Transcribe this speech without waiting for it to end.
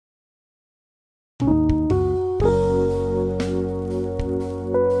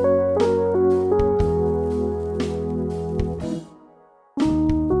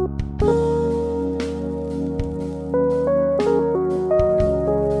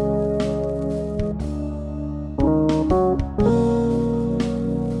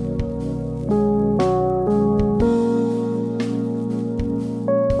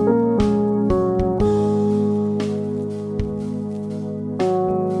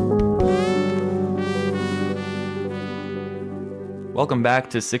Welcome back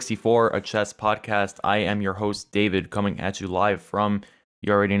to 64, a chess podcast. I am your host, David, coming at you live from,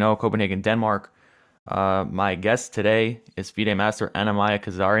 you already know, Copenhagen, Denmark. My guest today is FIDE Master Anna-Maja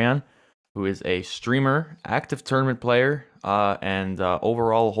Kazarian, who is a streamer, active tournament player, and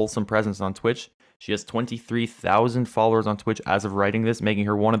overall wholesome presence on Twitch. She has 23,000 followers on Twitch as of writing this, making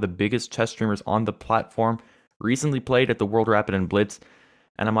her one of the biggest chess streamers on the platform. Recently played at the World Rapid and Blitz.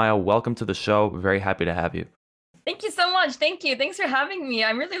 Anna-Maja, welcome to the show. Very happy to have you. Thank you so much. Thank you. Thanks for having me.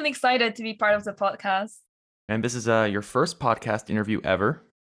 I'm really excited to be part of the podcast. And this is your first podcast interview ever.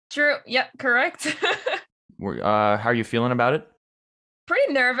 True. Yeah, correct. How are you feeling about it?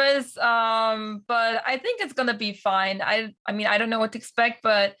 Pretty nervous, but I think it's gonna be fine. I mean, I don't know what to expect,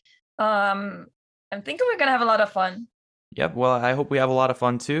 but I'm thinking we're gonna have a lot of fun. Yep. Well, I hope we have a lot of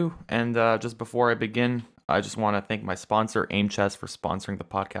fun too. And just before I begin, I just want to thank my sponsor, Aimchess, for sponsoring the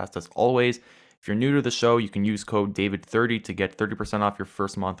podcast. As always, if you're new to the show, you can use code David30 to get 30% off your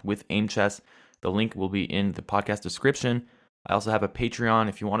first month with Aimchess. The link will be in the podcast description. I also have a Patreon.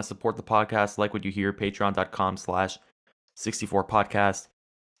 If you want to support the podcast, like what you hear, patreon.com/64podcast.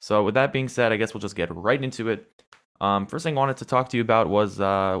 So with that being said, I guess we'll just get right into it. First thing I wanted to talk to you about was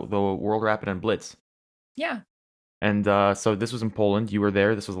the World Rapid and Blitz. Yeah. And so this was in Poland. You were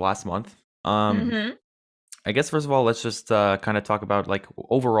there. This was last month. Mm-hmm. I guess first of all, let's just kind of talk about like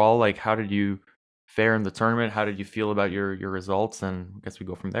overall, like how did you fare in the tournament? How did you feel about your results? And I guess we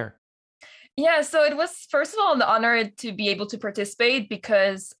go from there. Yeah, so it was first of all an honor to be able to participate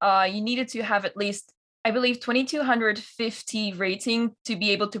because you needed to have at least, I believe, 2250 rating to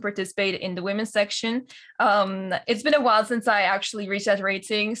be able to participate in the women's section. It's been a while since I actually reached that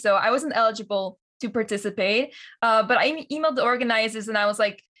rating, so I wasn't eligible to participate. But I emailed the organizers and I was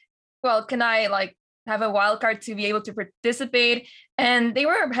like, well, can I like have a wild card to be able to participate? And they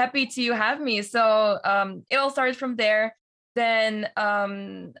were happy to have me. So it all started from there. Then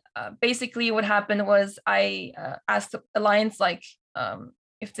basically what happened was I asked Alliance like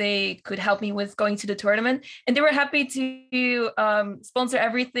if they could help me with going to the tournament, and they were happy to sponsor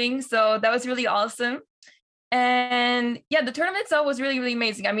everything. So that was really awesome. And yeah, the tournament itself was really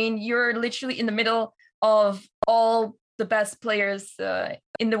amazing. I mean, you're literally in the middle of all the best players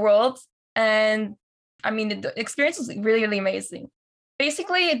in the world, and I mean the experience was really amazing.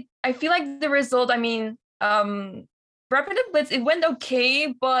 Basically, I feel like the result, I mean, Rapid and Blitz, it went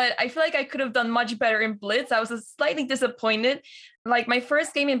okay, but I feel like I could have done much better in Blitz. I was slightly disappointed. Like my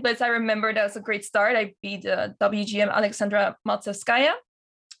first game in Blitz, I remember that was a great start. I beat WGM Alexandra Matsevskaya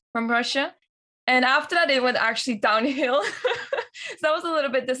from Russia. And after that, it went actually downhill. So that was a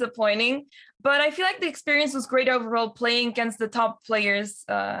little bit disappointing. But I feel like the experience was great overall, playing against the top players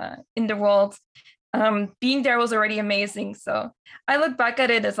in the world. Being there was already amazing. So I look back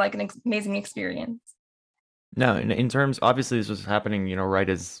at it as like an amazing experience. No, in terms, obviously this was happening, you know, right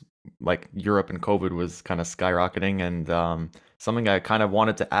as like Europe and COVID was kind of skyrocketing, and something I kind of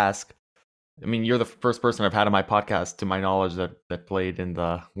wanted to ask. I mean, you're the first person I've had on my podcast, to my knowledge, that played in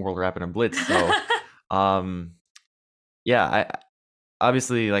the World Rapid and Blitz. So, yeah, I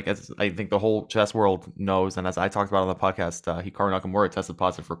obviously, like, as I think the whole chess world knows, and as I talked about on the podcast, Hikaru Nakamura tested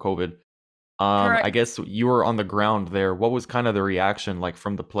positive for COVID. I Correct. guess you were on the ground there. What was kind of the reaction like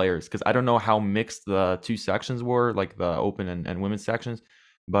from the players? Because I don't know how mixed the two sections were, like the open and women's sections,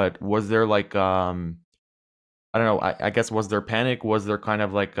 but was there like I don't know, I guess was there panic? Was there kind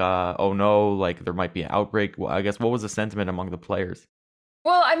of like oh no, like there might be an outbreak? Well, I guess what was the sentiment among the players?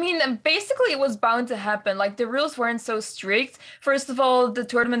 Well, I mean, basically, it was bound to happen. Like, the rules weren't so strict. First of all, the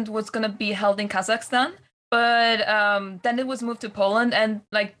tournament was going to be held in Kazakhstan, but then it was moved to Poland. And,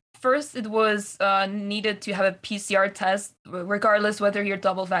 like, first, it was needed to have a PCR test, regardless whether you're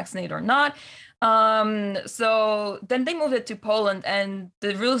double vaccinated or not. So then they moved it to Poland, and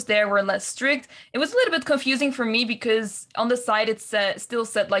the rules there were less strict. It was a little bit confusing for me because on the side it still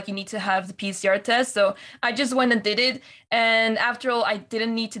said like you need to have the PCR test. So I just went and did it, and after all, I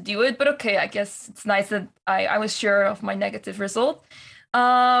didn't need to do it. But okay, I guess it's nice that I was sure of my negative result.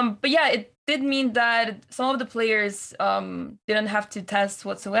 But yeah, it did mean that some of the players didn't have to test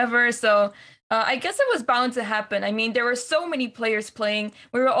whatsoever. So I guess it was bound to happen. I mean, there were so many players playing.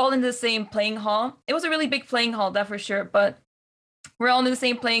 We were all in the same playing hall. It was a really big playing hall, that for sure. But we're all in the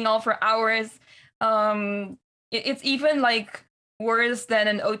same playing hall for hours. It's even like worse than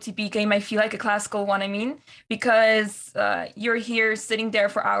an OTP game. I feel like a classical one. I mean, because you're here sitting there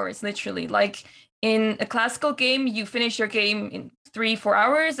for hours, literally. Like in a classical game, you finish your game in 3 4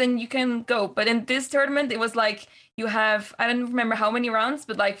 hours and you can go. But in this tournament, it was like you have, I don't remember how many rounds,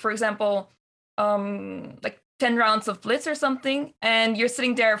 but like for example, like 10 rounds of blitz or something, and you're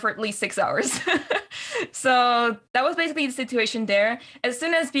sitting there for at least 6 hours. So that was basically the situation there. As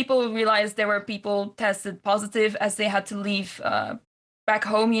soon as people realized there were people tested positive as they had to leave back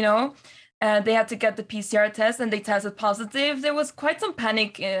home, they had to get the PCR test and they tested positive. There was quite some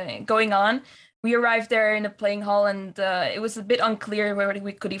panic going on. We arrived there in the playing hall and it was a bit unclear where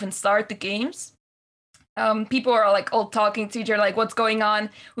we could even start the games. People are like all talking to each other, like what's going on,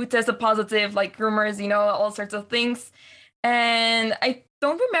 who tested positive, like rumors, all sorts of things. And I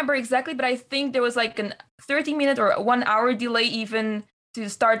don't remember exactly, but I think there was like an 30-minute or 1 hour delay even to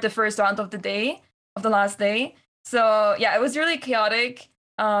start the first round of the day, of the last day. So yeah, it was really chaotic.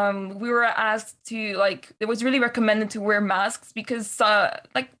 We were asked to like, it was really recommended to wear masks because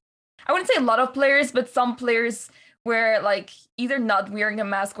like, I wouldn't say a lot of players, but some players were like either not wearing a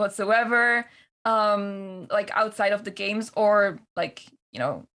mask whatsoever, like outside of the games, or like,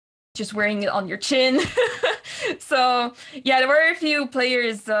 just wearing it on your chin. So yeah, there were a few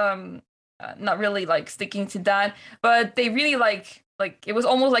players not really like sticking to that, but they really like it was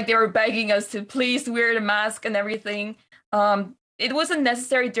almost like they were begging us to please wear the mask and everything. It wasn't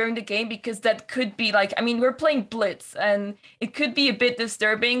necessary during the game because that could be like, I mean, we're playing Blitz and it could be a bit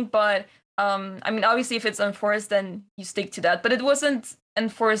disturbing, but I mean, obviously if it's enforced, then you stick to that, but it wasn't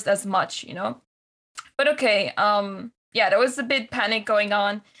enforced as much, But okay, yeah, there was a bit panic going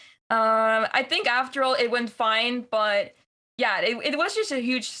on. I think after all it went fine, but yeah, it was just a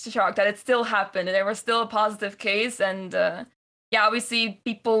huge shock that it still happened. There was still a positive case, and yeah, obviously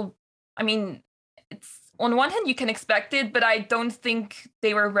people. I mean, it's on one hand you can expect it, but I don't think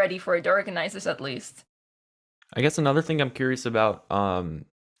they were ready for it. The organizers, at least. I guess another thing I'm curious about,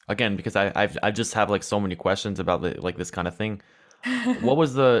 again, because I just have like so many questions about like this kind of thing. What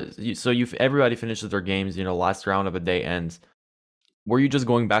was so you've everybody finishes their games, last round of a day ends. Were you just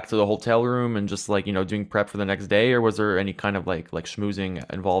going back to the hotel room and just like, doing prep for the next day, or was there any kind of like schmoozing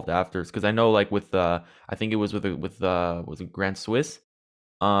involved after? Because I know like with I think it was with was it Grand Swiss,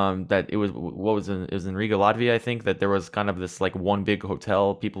 that it was what was it was in Riga, Latvia, I think, that there was kind of this like one big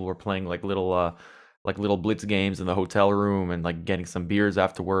hotel. People were playing like little blitz games in the hotel room and like getting some beers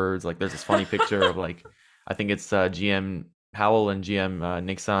afterwards. Like there's this funny picture of like, I think it's GM Howell and GM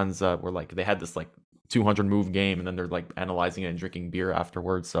Nick Sands were like, they had this like 200 move game and then they're like analyzing it and drinking beer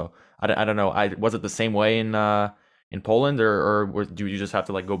afterwards. So I don't know. Was it the same way in Poland, or do you just have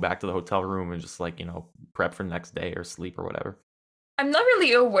to like go back to the hotel room and just like, prep for the next day or sleep or whatever? I'm not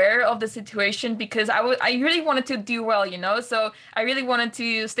really aware of the situation because I really wanted to do well, so I really wanted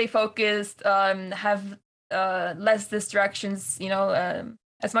to stay focused, have less distractions,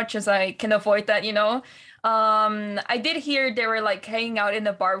 as much as I can avoid that, I did hear they were like hanging out in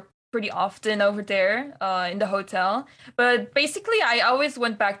the bar pretty often over there in the hotel, but basically I always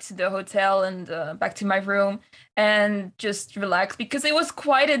went back to the hotel and back to my room and just relaxed because it was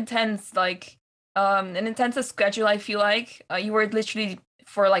quite intense, like an intensive schedule. I feel like you were literally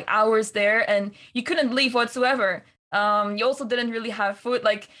for like hours there and you couldn't leave whatsoever. You also didn't really have food.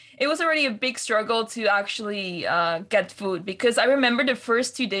 Like it was already a big struggle to actually get food because I remember the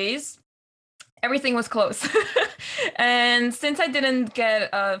first 2 days everything was closed. And since I didn't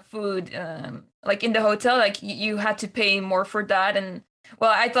get food like in the hotel, like you had to pay more for that. And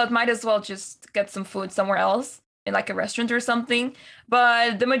well, I thought might as well just get some food somewhere else in like a restaurant or something.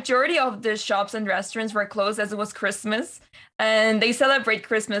 But the majority of the shops and restaurants were closed as it was Christmas. And they celebrate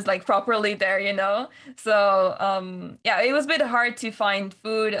Christmas like properly there, So yeah, it was a bit hard to find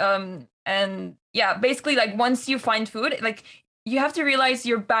food. And yeah, basically like once you find food, like you have to realize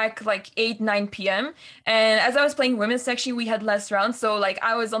you're back like 8 9 p.m. And as I was playing women's section, we had less rounds, so like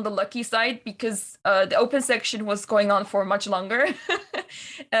I was on the lucky side because the open section was going on for much longer.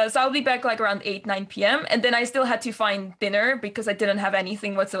 So I'll be back like around 8 9 p.m. and then I still had to find dinner because I didn't have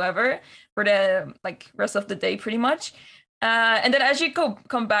anything whatsoever for the like rest of the day pretty much. And then as you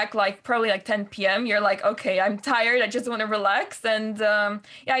come back, like probably like 10 p.m., you're like, okay, I'm tired. I just want to relax. And yeah,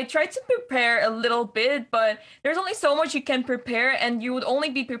 I tried to prepare a little bit, but there's only so much you can prepare, and you would only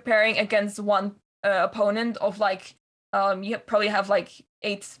be preparing against one opponent of like, you probably have like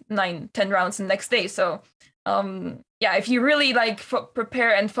 8, 9, 10 rounds the next day. So yeah, if you really like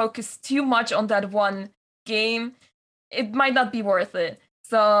prepare and focus too much on that one game, it might not be worth it.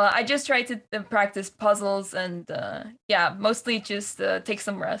 So I just try to practice puzzles and yeah, mostly just take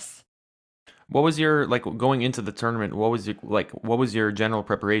some rest. What was your like going into the tournament? What was your general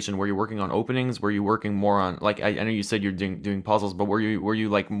preparation? Were you working on openings? Were you working more on like I know you said you're doing puzzles, but were you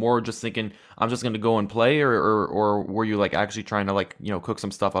like more just thinking I'm just gonna go and play, or were you like actually trying to like cook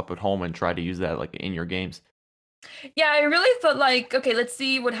some stuff up at home and try to use that like in your games? Yeah, I really thought like, okay, let's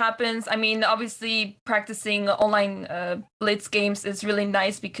see what happens. I mean, obviously practicing online blitz games is really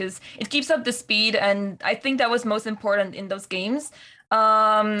nice because it keeps up the speed, and I think that was most important in those games.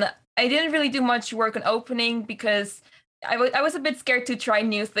 Um, I didn't really do much work on opening because I was a bit scared to try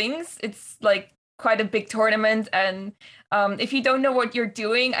new things. It's like quite a big tournament, and if you don't know what you're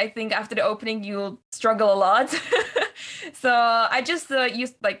doing, I think after the opening you'll struggle a lot. So I just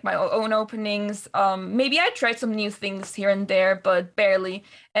used like my own openings. Maybe I tried some new things here and there, but barely.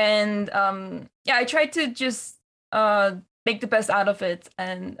 And yeah, I tried to just uh, make the best out of it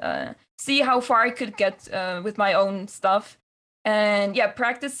and see how far I could get with my own stuff. And yeah,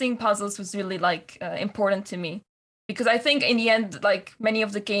 practicing puzzles was really like important to me because I think in the end, like many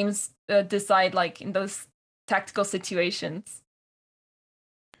of the games decide like in those tactical situations.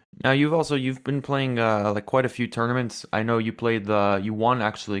 Now you've been playing like quite a few tournaments. I know you won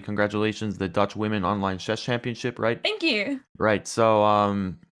actually. Congratulations, the Dutch Women Online Chess Championship, right? Thank you. Right. So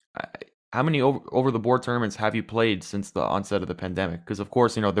I- how many over the board tournaments have you played since the onset of the pandemic? Because of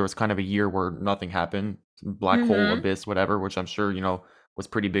course, there was kind of a year where nothing happened, Black Hole, Mm-hmm. Abyss, whatever, which I'm sure was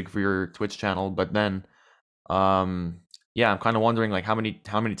pretty big for your Twitch channel. But then, um, yeah, I'm kind of wondering like how many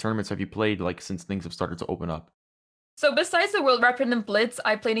tournaments have you played like since things have started to open up? So besides the World Rapid and Blitz,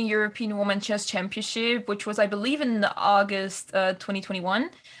 I played in European Women Chess Championship, which was, I believe, in August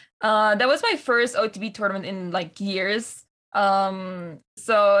 2021. That was my first OTB tournament in like years. So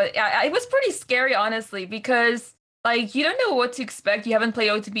yeah, it was pretty scary, honestly, because like you don't know what to expect. You haven't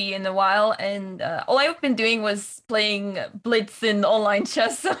played OTB in a while, and all I've been doing was playing Blitz in online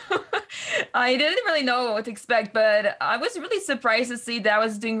chess. So I didn't really know what to expect, but I was really surprised to see that I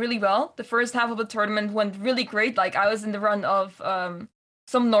was doing really well. The first half of the tournament went really great. Like I was in the run of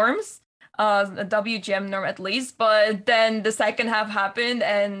some norms, a WGM norm at least, but then the second half happened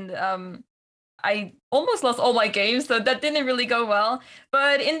and I almost lost all my games, so that didn't really go well.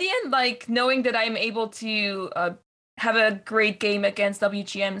 But in the end, like knowing that I'm able to have a great game against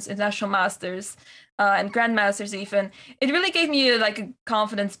WGM's International Masters and Grandmasters even, it really gave me like a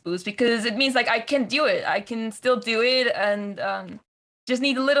confidence boost because it means like I can do it. I can still do it and just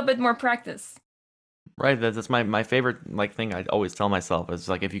need a little bit more practice. Right. That's my favorite like thing I always tell myself is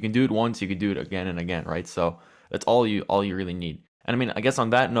like if you can do it once, you can do it again and again, right? So that's all you really need. And I mean, I guess on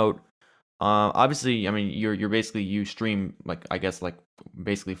that note, obviously, I mean, you're basically you stream like I guess like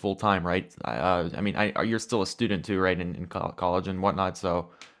basically full time, right? I mean, you're still a student too, right? In college and whatnot. So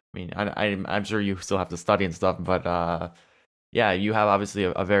I mean, I'm sure you still have to study and stuff, but yeah, you have obviously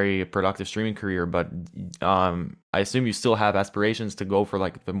a very productive streaming career. But I assume you still have aspirations to go for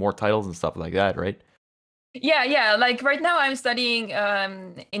like the more titles and stuff like that, right? Yeah, yeah. Like right now I'm studying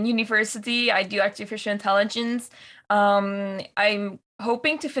in university. I do artificial intelligence. I'm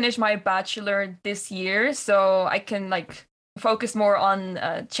hoping to finish my bachelor this year so I can like focus more on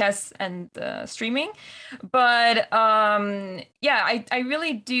chess and streaming. But yeah, I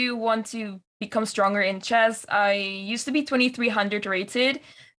really do want to become stronger in chess. I used to be 2300 rated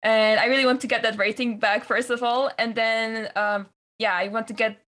and I really want to get that rating back first of all, and then yeah, I want to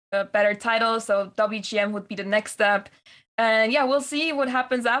get a better title. So WGM would be the next step. And yeah, we'll see what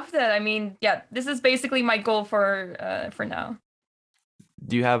happens after that. I mean, yeah, this is basically my goal for now.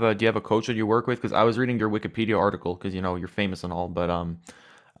 Do you have a coach that you work with? Because I was reading your Wikipedia article because you're famous and all, but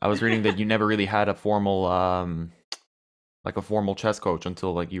I was reading that you never really had a formal like a formal chess coach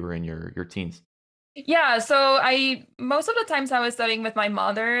until like you were in your teens. Yeah, so I most of the times I was studying with my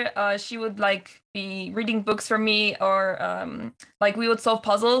mother. She would like be reading books for me, or like we would solve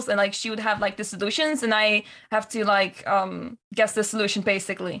puzzles, and like she would have like the solutions, and I have to like guess the solution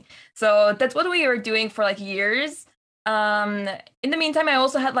basically. So that's what we were doing for like years. Um, in the meantime, I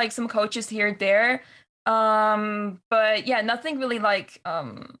also had like some coaches here and there. But yeah, nothing really like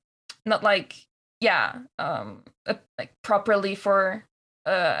not like yeah like properly for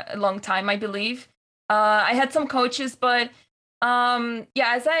a long time, I believe. I had some coaches, but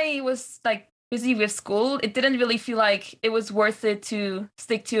yeah, as I was like busy with school, it didn't really feel like it was worth it to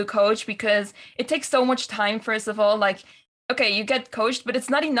stick to a coach because it takes so much time, first of all. Like, okay, you get coached, but it's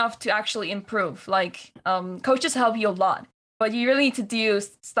not enough to actually improve. Like, coaches help you a lot, but you really need to do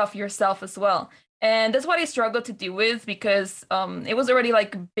stuff yourself as well. And that's what I struggled to do with because it was already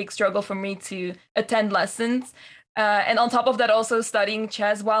like a big struggle for me to attend lessons. And on top of that, also studying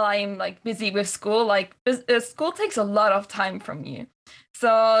chess while I'm like busy with school. Like school takes a lot of time from you,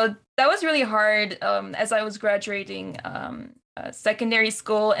 so that was really hard as I was graduating secondary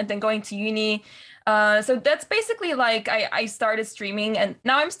school and then going to uni. So that's basically like I started streaming, and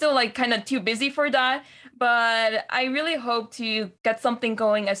now I'm still like kind of too busy for that. But I really hope to get something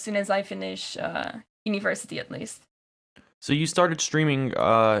going as soon as I finish university at least. So you started streaming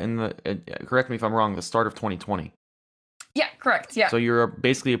in the correct me if I'm wrong, the start of 2020. Yeah, correct. Yeah. So you're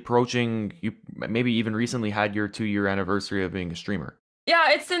basically approaching, you maybe even recently had your 2-year anniversary of being a streamer.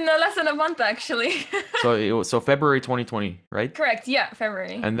 Yeah, it's in less than a month actually. So so February 2020, right? Correct. Yeah,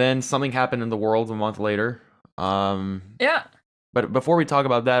 February. And then something happened in the world a month later. Yeah. But before we talk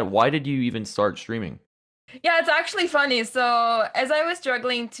about that, why did you even start streaming? Yeah, it's actually funny. So as I was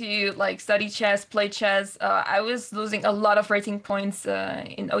struggling to like study chess, play chess, I was losing a lot of rating points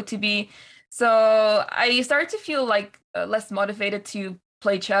in OTB. So I started to feel like less motivated to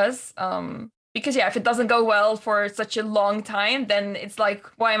play chess. Because yeah, if it doesn't go well for such a long time, then it's like,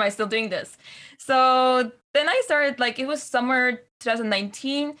 why am I still doing this? So then I started like it was summer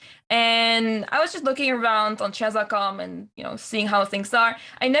 2019, and I was just looking around on chess.com and seeing how things are.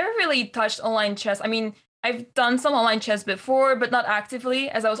 I never really touched online chess. I mean, I've done some online chess before, but not actively,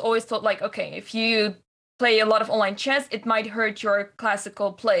 as I was always told, like, okay, if you play a lot of online chess, it might hurt your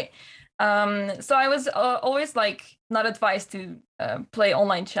classical play. So I was always like not advised to play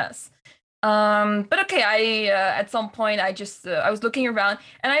online chess. But okay, I at some point I was looking around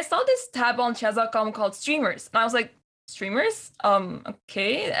and I saw this tab on chess.com called streamers, and I was like, streamers?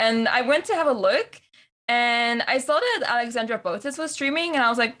 Okay, and I went to have a look. And I saw that Alexandra Botis was streaming, and I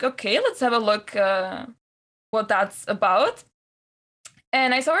was like, okay, let's have a look what that's about.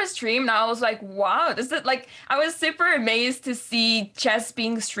 And I saw her stream, and I was like, wow, this is like, I was super amazed to see chess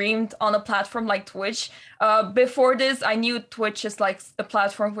being streamed on a platform like Twitch. Before this, I knew Twitch is like a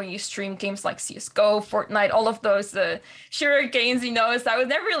platform where you stream games like CSGO, Fortnite, all of those shooter games, so I was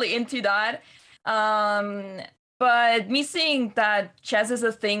never really into that. But me seeing that chess is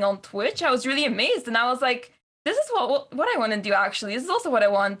a thing on Twitch, I was really amazed. And I was like, this is what I want to do, actually. This is also what I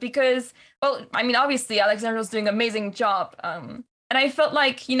want because, well, I mean, obviously, Alexandra's doing an amazing job. And I felt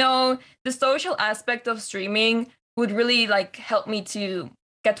like, the social aspect of streaming would really like help me to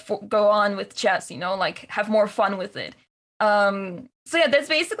go on with chess, like have more fun with it. So yeah, that's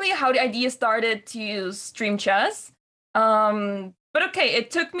basically how the idea started to stream chess. But okay,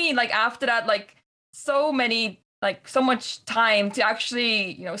 it took me like after that, like so much time to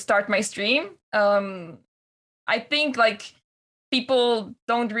actually, start my stream. I think like people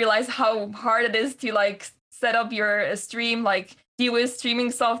don't realize how hard it is to like set up your stream, like deal with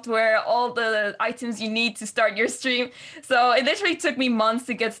streaming software, all the items you need to start your stream. So it literally took me months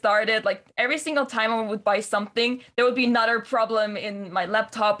to get started. Like every single time I would buy something, there would be another problem in my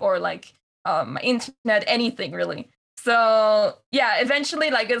laptop or like my internet, anything really. So yeah,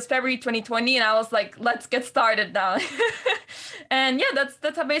 eventually like it was February 2020 and I was like, let's get started now. And yeah, that's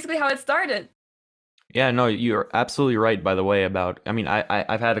basically how it started. Yeah, no, you're absolutely right. By the way, about I mean,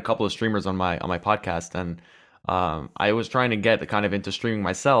 I've had a couple of streamers on my podcast, and I was trying to get kind of into streaming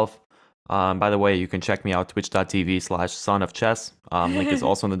myself. By the way, you can check me out twitch.tv/son of chess. Link is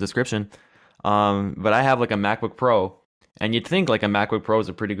also in the description. But I have like a MacBook Pro, and you'd think like a MacBook Pro is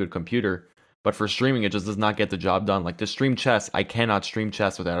a pretty good computer, but for streaming, it just does not get the job done. Like to stream chess, I cannot stream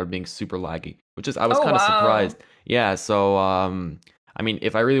chess without it being super laggy, which is I was Oh kind of wow. surprised. Yeah, so I mean,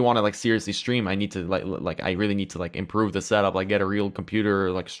 if I really want to like seriously stream, I need to like I really need to like improve the setup, like get a real computer,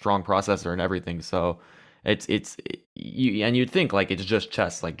 like strong processor and everything. So you and you'd think like it's just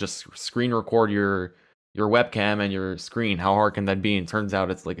chess, like just screen record your webcam and your screen. How hard can that be? And turns out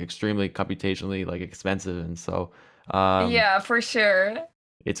it's like extremely computationally like expensive, and so um Yeah, for sure.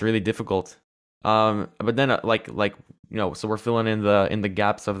 it's really difficult. But then like so we're filling in the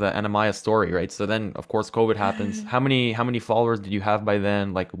gaps of the Anamaya story, right? So then of course COVID happens. How many followers did you have by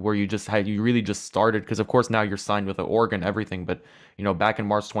then? Like were you just had you really just started? Because of course now you're signed with the org and everything, but back in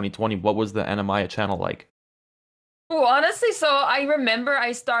March 2020, what was the Anamaya channel like? Oh, honestly, so I remember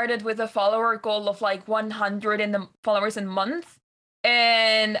I started with a follower goal of like 100 in the followers in month.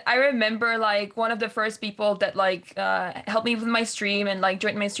 And I remember like one of the first people that like helped me with my stream and like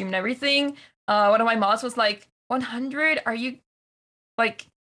joined my stream and everything. One of my mods was like, 100? Are you like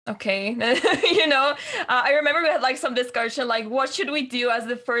okay? I remember we had like some discussion like what should we do as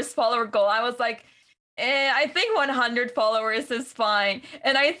the first follower goal. I was like, I think 100 followers is fine.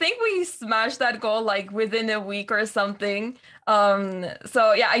 And I think we smashed that goal like within a week or something.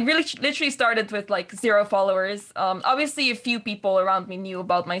 So yeah, I really literally started with like 0 followers. Obviously a few people around me knew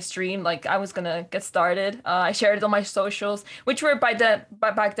about my stream, like I was gonna get started. I shared it on my socials, which were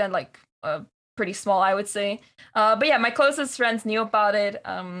back then like pretty small, I would say. But yeah, my closest friends knew about it.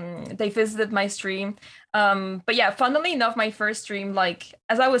 They visited my stream. But yeah, funnily enough, my first stream, like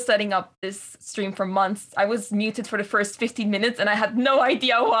as I was setting up this stream for months, I was muted for the first 15 minutes and I had no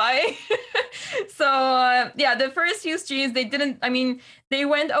idea why. So yeah, the first few streams, they didn't, I mean, they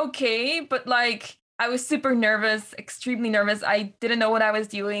went okay, but like I was super nervous, extremely nervous. I didn't know what I was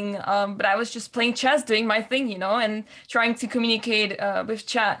doing, but I was just playing chess, doing my thing, and trying to communicate with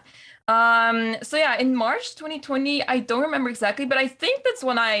chat. So yeah, in March 2020, I don't remember exactly, but I think that's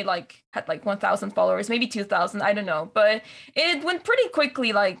when I like had like 1,000 followers, maybe 2,000, I don't know. But it went pretty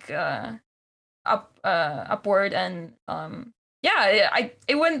quickly, like upward, and yeah,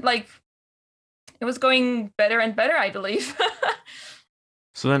 it went like it was going better and better, I believe.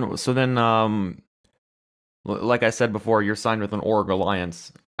 So then, like I said before, you're signed with an org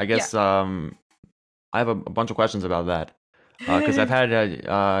alliance. I Yeah. guess I have a bunch of questions about that. Because I've had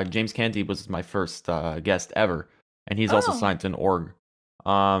James Canty was my first guest ever, and he's also Oh, signed to an org.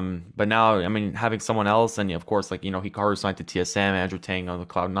 But now, I mean, having someone else, and of course, like Hikaru signed to TSM, Andrew Tang on the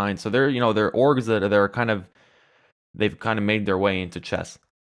Cloud9, so they're orgs that are kind of they've kind of made their way into chess. yeah.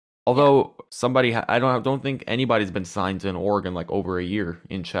 Although I don't think anybody's been signed to an org in like over a year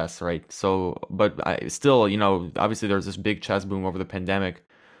in chess, right? So, but I still, obviously there's this big chess boom over the pandemic.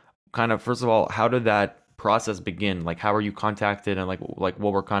 Kind of, first of all, how did that process begin? Like, how were you contacted, and like what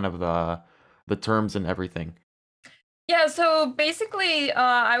were kind of the terms and everything? Yeah, so basically,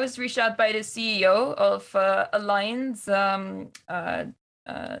 I was reached out by the CEO of Alliance,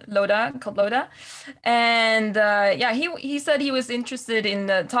 Loda, called Loda, and yeah, he said he was interested in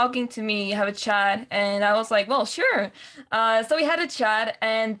talking to me, have a chat, and I was like, well, sure. So we had a chat,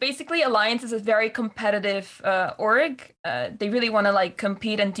 and basically, Alliance is a very competitive org. They really want to like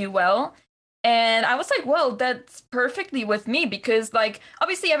compete and do well. And I was like, well, that's perfectly with me because like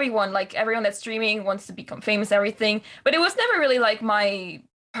obviously everyone that's streaming wants to become famous, everything, but it was never really like my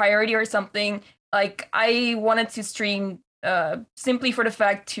priority or something. Like I wanted to stream simply for the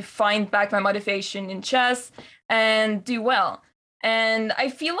fact to find back my motivation in chess and do well. And I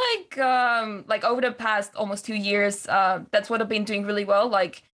feel like over the past almost 2 years, that's what I've been doing really well.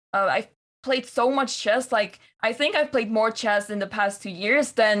 Like I've played so much chess. Like I think I've played more chess in the past 2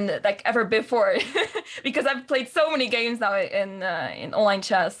 years than like ever before, because I've played so many games now in online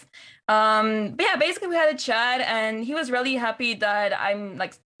chess. But yeah, basically we had a chat, and he was really happy that I'm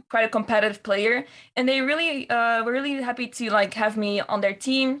like quite a competitive player, and they really were really happy to like have me on their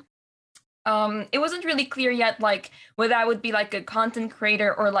team. It wasn't really clear yet, like whether I would be like a content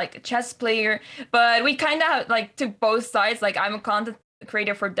creator or like a chess player, but we kind of like took both sides. Like I'm a content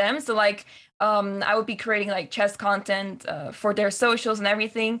creator for them, so like I would be creating like chess content for their socials and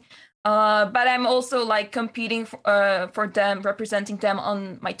everything. But I'm also like competing for them, representing them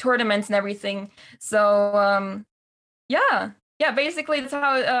on my tournaments and everything. So yeah, yeah, basically that's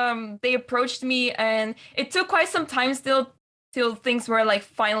how they approached me, and it took quite some time still till things were like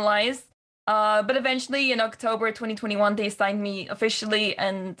finalized. But eventually in October 2021 they signed me officially,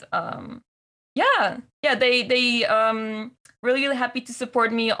 and yeah, yeah, they really really happy to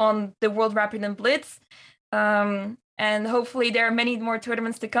support me on the World Rapid and Blitz. And hopefully there are many more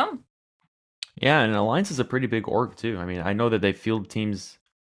tournaments to come. Yeah, and Alliance is a pretty big org too. I mean, I know that they field teams.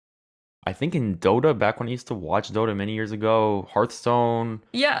 I think in Dota, back when I used to watch Dota many years ago, Hearthstone.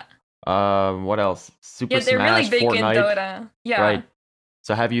 Yeah, What else? Super yeah, they're really Smash, big in Fortnite. Dota. Yeah. Right.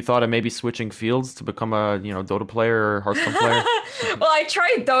 So have you thought of maybe switching fields to become a, Dota player or Hearthstone player? Well, I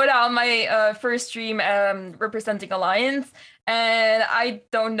tried Dota on my first stream representing Alliance, and I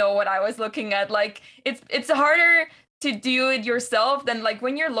don't know what I was looking at. Like it's harder to do it yourself than like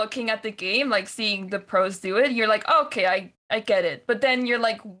when you're looking at the game, like seeing the pros do it, you're like, okay, I get it. But then you're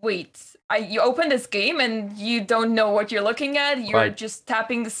like, wait, you open this game and you don't know what you're looking at. You're Right. just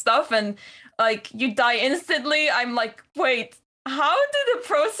tapping the stuff and like you die instantly. I'm like, wait, how did the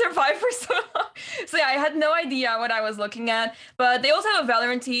pros survive for so long? So yeah, I had no idea what I was looking at. But they also have a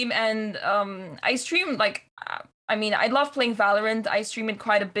Valorant team, and I stream like I mean, I love playing Valorant. I stream it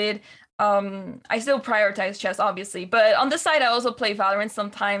quite a bit. I still prioritize chess, obviously, but on the side, I also play Valorant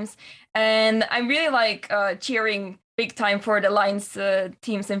sometimes, and I'm really like cheering big time for the Lions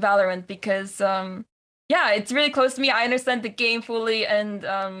teams in Valorant because yeah, it's really close to me. I understand the game fully, and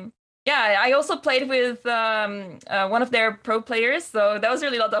yeah, I also played with one of their pro players, so that was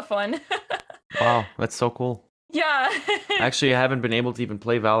really a lot of fun. Wow, that's so cool. Yeah. Actually, I haven't been able to even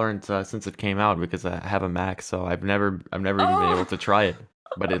play Valorant since it came out because I have a Mac, so I've never even been able Oh, to try it.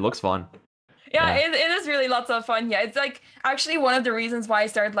 But it looks fun. yeah, Yeah. it is really lots of fun. Yeah, it's like actually one of the reasons why I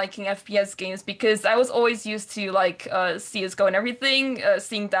started liking FPS games because I was always used to like CS:GO and everything,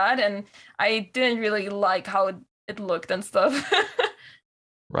 seeing that, and I didn't really like how it looked and stuff.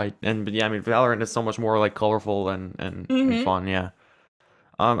 Right. And but yeah, I mean Valorant is so much more like colorful and Hmm. fun, yeah.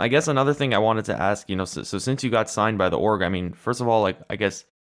 I guess another thing I wanted to ask, so since you got signed by the org, I mean, first of all, like I guess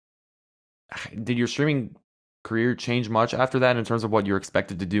did your streaming career change much after that in terms of what you're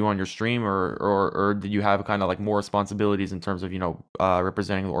expected to do on your stream, or did you have kind of like more responsibilities in terms of,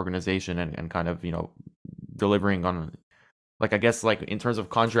 representing the organization and kind of, delivering on, like, I guess, like, in terms of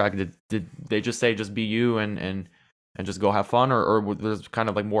contract, did they just say just be you and just go have fun, or there's kind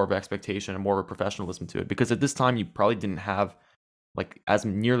of like more of expectation and more of a professionalism to it? Because at this time you probably didn't have like as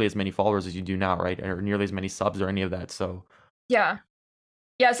nearly as many followers as you do now, right? Or nearly as many subs or any of that. So Yeah.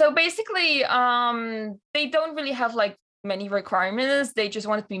 Yeah, so basically, they don't really have like many requirements. They just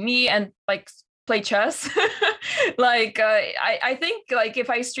want it to be me and like play chess. Like, I think like if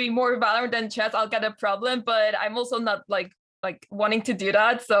I stream more Valorant than chess, I'll get a problem. But I'm also not like wanting to do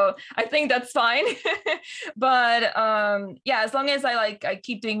that, so I think that's fine. But yeah, as long as I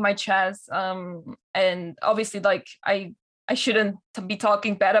keep doing my chess, and obviously like I shouldn't be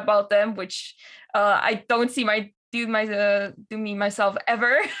talking bad about them, which I don't see my do me myself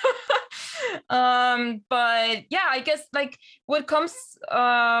ever. But yeah, I guess like what comes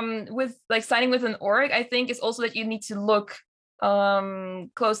with like signing with an org, I think is also that you need to look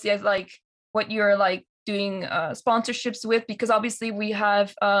closely at like what you're like doing sponsorships with, because obviously we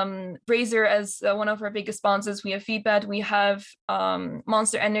have Razer as one of our biggest sponsors, we have Feedback, we have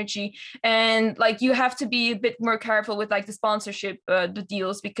Monster Energy, and like you have to be a bit more careful with like the sponsorship the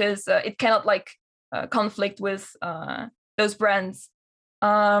deals, because it cannot like conflict with those brands,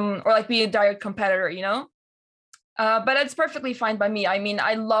 or like be a direct competitor, you know. But it's perfectly fine by me. I mean,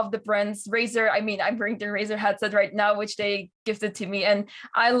 I love the brands. Razer, I mean, I'm wearing the Razer headset right now, which they gifted to me, and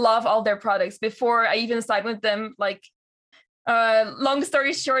I love all their products. Before I even signed with them, like, long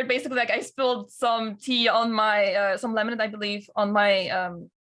story short, basically, like I spilled some tea on my, some lemonade, I believe, on my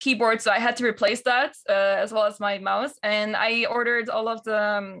keyboard, so I had to replace that, as well as my mouse, and I ordered all of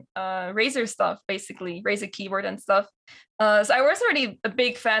the Razer stuff, basically Razer keyboard and stuff. So I was already a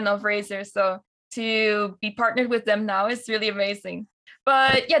big fan of Razer, so to be partnered with them now is really amazing.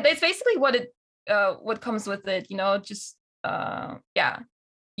 But yeah, that's basically what comes with it, you know. Just yeah,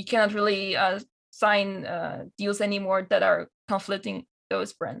 you cannot really sign deals anymore that are conflicting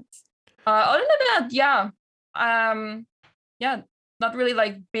those brands. Other than that, yeah, yeah, not really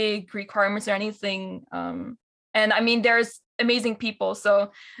like big requirements or anything. And I mean, there's amazing people,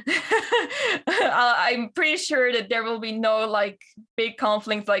 so I'm pretty sure that there will be no like big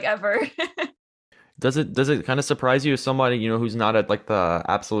conflicts like ever. does it kind of surprise you as somebody, who's not at like the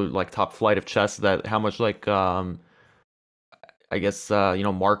absolute like top flight of chess, that how much like I guess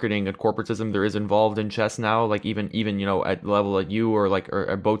marketing and corporatism there is involved in chess now, like even at the level at you or like or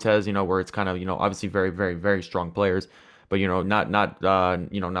at Botez, where it's kind of obviously very very very strong players, but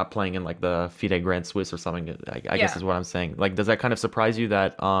not playing in like the FIDE Grand Swiss or something. I guess Yeah. is what I'm saying. Like, does that kind of surprise you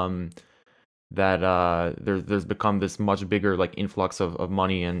that there's become this much bigger like influx of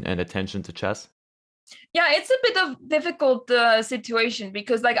money and attention to chess? Yeah, it's a bit of difficult situation,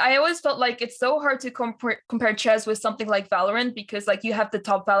 because like I always felt like it's so hard to compare chess with something like Valorant, because like you have the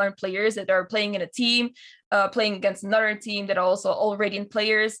top Valorant players that are playing in a team, playing against another team that are also all Radiant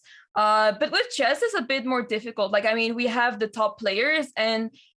players. But with chess, it's a bit more difficult. Like, I mean, we have the top players,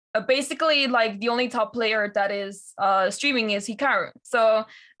 and basically like the only top player that is streaming is Hikaru. So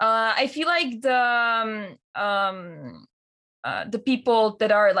I feel like the people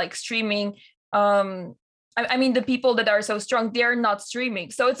that are like streaming, I mean, the people that are so strong, they're not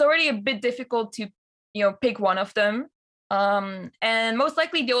streaming, so it's already a bit difficult to pick one of them. And most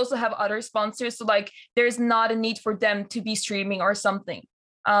likely they also have other sponsors, so like there's not a need for them to be streaming or something.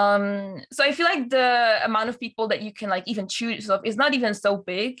 So I feel like the amount of people that you can like even choose of is not even so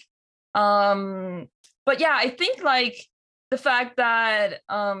big. But yeah, I think like the fact that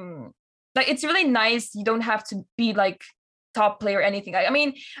like it's really nice, you don't have to be like top player or anything. I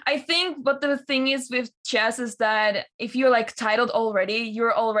mean, I think, but the thing is with chess is that if you're like titled already,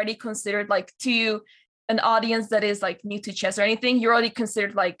 you're already considered like to an audience that is like new to chess or anything, you're already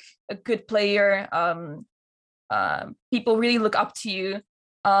considered like a good player. People really look up to you.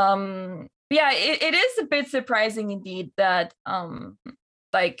 Yeah, it is a bit surprising indeed that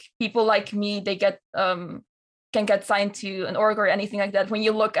like people like me, they get can get signed to an org or anything like that, when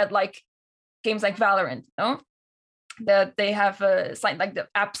you look at like games like Valorant, that they have signed like the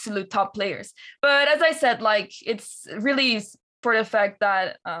absolute top players. But as I said, like it's really for the fact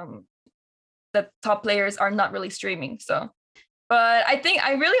that the top players are not really streaming. So, but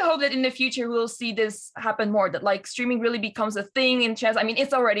I really hope that in the future we'll see this happen more, that like streaming really becomes a thing in chess. I mean,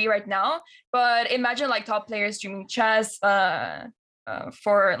 it's already right now, but imagine like top players streaming chess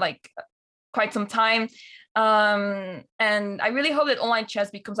for like quite some time. And I really hope that online chess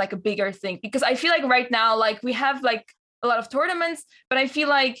becomes like a bigger thing, because I feel like right now like we have like a lot of tournaments, but I feel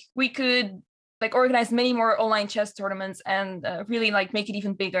like we could like organize many more online chess tournaments and really like make it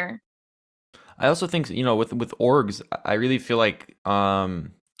even bigger. I also think, with orgs, I really feel like, I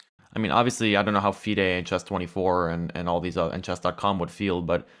mean, obviously, I don't know how FIDE and Chess24 and all these and Chess.com would feel,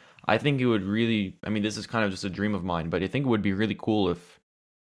 but I think it would really, I mean, this is kind of just a dream of mine, but I think it would be really cool if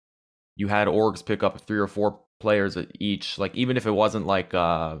you had orgs pick up 3 or 4 players at each, like even if it wasn't like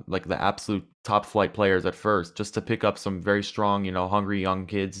the absolute top flight players at first, just to pick up some very strong, hungry young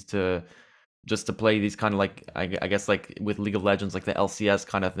kids to just to play these kind of like I guess like with League of Legends, like the LCS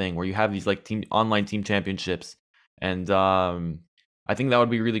kind of thing, where you have these like team championships, and I think that would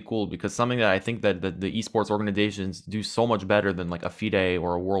be really cool because something that I think that the esports organizations do so much better than like a FIDE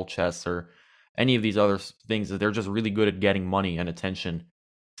or a World Chess or any of these other things, that they're just really good at getting money and attention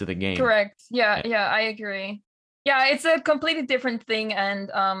to the game. Correct. Yeah, Eh, yeah, I agree. Yeah, it's a completely different thing, and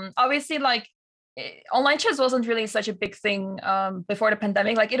obviously, like online chess wasn't really such a big thing before the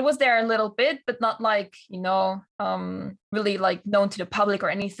pandemic. Like it was there a little bit, but not like really like known to the public or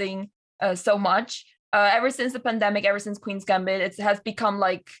anything so much. Ever since the pandemic, ever since Queen's Gambit, it has become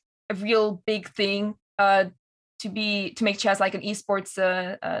like a real big thing to make chess like an esports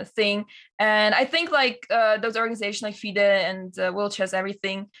thing. And I think like those organizations like FIDE and World Chess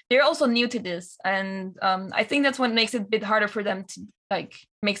Everything, they're also new to this, and I think that's what makes it a bit harder for them to like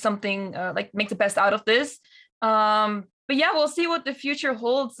make something like make the best out of this. But yeah, we'll see what the future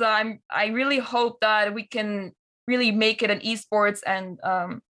holds. I really hope that we can really make it an esports and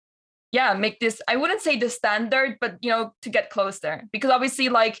yeah, make this, I wouldn't say the standard, but to get close there, because obviously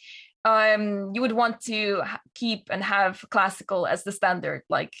like you would want to keep and have classical as the standard.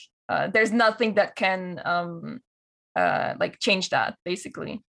 Like there's nothing that can like change that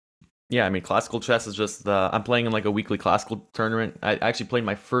basically. Yeah, I mean, classical chess is just I'm playing in like a weekly classical tournament. I actually played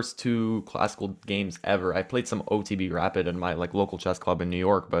my first 2 classical games ever. I played some OTB Rapid in my like local chess club in New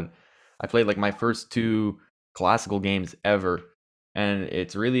York, but I played like my first 2 classical games ever, and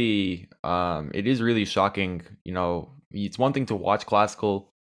it's really it is really shocking. It's one thing to watch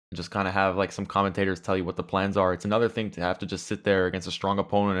classical and just kind of have like some commentators tell you what the plans are. It's another thing to have to just sit there against a strong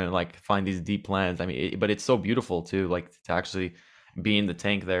opponent and like find these deep plans. I mean, but it's so beautiful too, like to actually be in the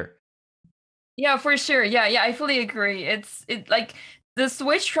tank there. Yeah, for sure. Yeah, yeah, I fully agree. It like the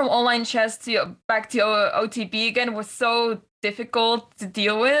switch from online chess to back to OTB again was so difficult to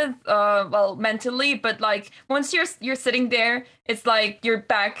deal with, well, mentally, but like once you're sitting there, it's like you're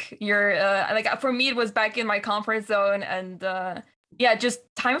back. You're like for me, it was back in my comfort zone, and yeah, just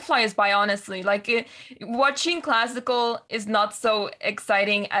time flies by, honestly. Like watching classical is not so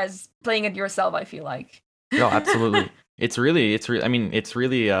exciting as playing it yourself, I feel like. No, absolutely. I mean, it's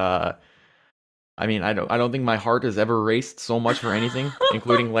really, I mean, I don't think my heart has ever raced so much for anything,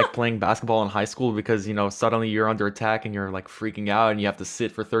 including like playing basketball in high school because, suddenly you're under attack and you're like freaking out and you have to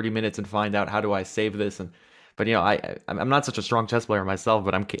sit for 30 minutes and find out how do I save this. And but I'm not such a strong chess player myself,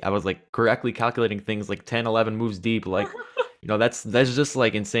 but I was like correctly calculating things like 10, 11 moves deep, like, that's just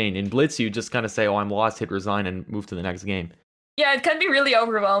like insane. In Blitz, you just kind of say, "Oh, I'm lost, hit resign and move to the next game." Yeah, it can be really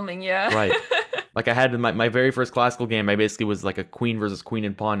overwhelming, yeah. Right. Like I had my very first classical game, I basically was like a queen versus queen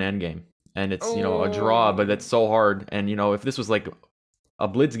and pawn endgame. And it's, a draw, but that's Oh, so hard. And, if this was like a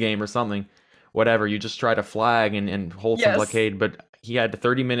blitz game or something, whatever, you just try to flag and hold some yes. blockade. But he had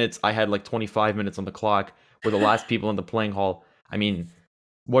 30 minutes, I had like 25 minutes on the clock. We're the last people in the playing hall. I mean,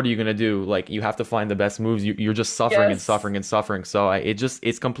 what are you gonna do? Like you have to find the best moves. You're just suffering and Yes. suffering and suffering. So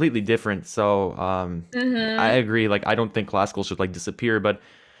it's completely different. So I Mm-hmm. agree. Like I don't think classical should like disappear, but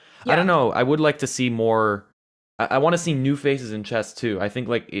I don't Yeah. know. I would like to see more. I want to see new faces in chess too. I think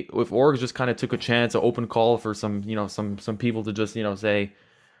like if orgs just kind of took a chance, an open call for some, some people to just, say,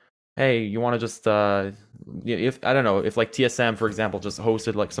 hey, you want to just, if I don't know, if like TSM for example just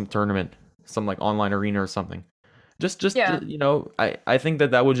hosted like some tournament, some like online arena or something. Just Yeah. I think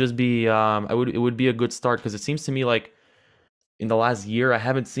that would just be, it would be a good start because it seems to me like in the last year I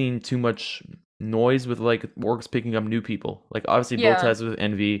haven't seen too much noise with like orgs picking up new people. Like obviously Yeah. Botez with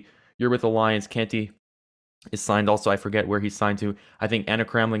Envy, you're with Alliance, Kenty is signed also. I forget where he's signed to. I think Anna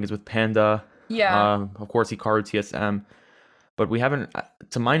Kramling is with Panda. Yeah. Of course, Hikaru TSM. But we haven't,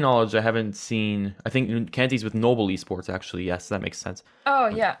 to my knowledge, I haven't seen. I think Kenty's with Noble Esports, actually. Yes, that makes sense. Oh,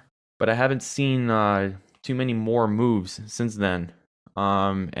 But, yeah. but I haven't seen too many more moves since then.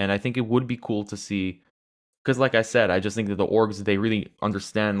 And I think it would be cool to see. Because, like I said, I just think that the orgs, they really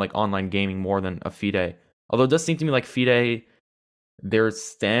understand like online gaming more than a FIDE. Although it does seem to me like FIDE, their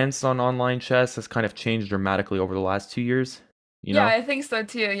stance on online chess has kind of changed dramatically over the last 2 years. You Yeah, know? I think so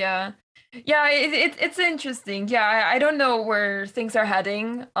too. Yeah. Yeah, it's interesting. Yeah, I don't know where things are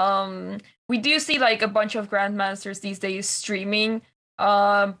heading. We do see like a bunch of grandmasters these days streaming.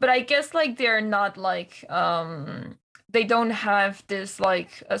 But I guess like they're not like they don't have this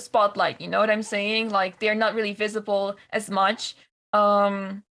like a spotlight, you know what I'm saying? Like they're not really visible as much.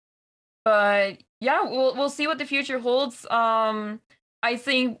 Um but yeah, we'll see what the future holds. I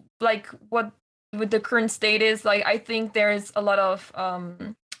think like what with the current status, like I think there's a lot of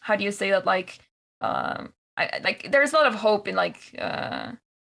how do you say that, like like there's a lot of hope in like that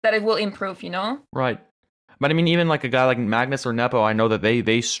it will improve, you know? Right. But I mean, even like a guy like Magnus or Nepo, I know that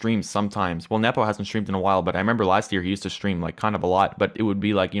they stream sometimes. Well, Nepo hasn't streamed in a while, but I remember last year he used to stream like kind of a lot, but it would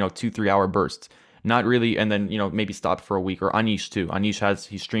be like, 2, 3 hour bursts. Not really, and then, maybe stop for a week. Or Anish too.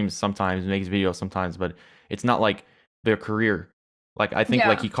 He streams sometimes, makes videos sometimes, but it's not like their career. Like I think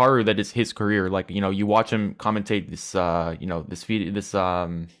like Yeah. Hikaru, that is his career. Like, you watch him commentate this this feed this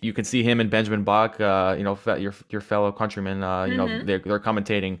you can see him and Benjamin Bach, your fellow countrymen, Mm-hmm. they're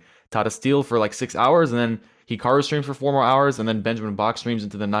commentating Tata Steel for like 6 hours, and then Hikaru streams for 4 more hours, and then Benjamin Bach streams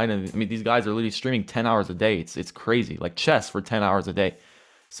into the night. And I mean, these guys are literally streaming 10 hours a day. It's crazy, like chess for 10 hours a day.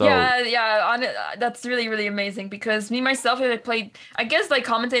 So Yeah, yeah, that's really, really amazing because me myself, if I played, I guess like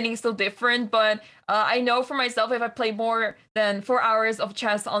commentating is still different, but I know for myself, if I play more than 4 hours of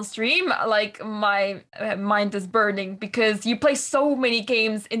chess on stream, like my mind is burning because you play so many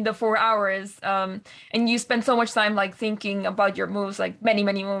games in the 4 hours, and you spend so much time like thinking about your moves, like many,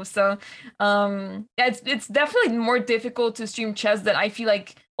 many moves. So, yeah, it's definitely more difficult to stream chess than I feel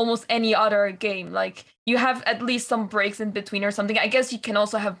like almost any other game. Like you have at least some breaks in between or something. I guess you can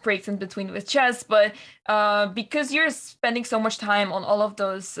also have breaks in between with chess, but because you're spending so much time on all of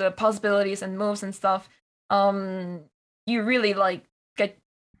those possibilities and moves and stuff, um, you really like get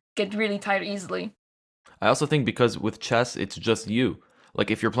really tired easily. I also think because with chess, it's just you. Like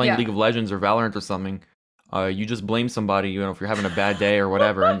if you're playing Yeah. League of Legends or Valorant or something, you just blame somebody, if you're having a bad day or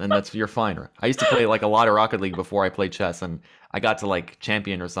whatever, and that's you're fine. I used to play like a lot of Rocket League before I played chess, and I got to like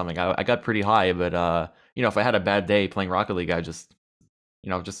champion or something. I got pretty high, but if I had a bad day playing Rocket League, I just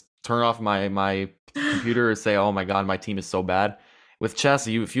just turn off my computer and say, "Oh my God, my team is so bad." With chess,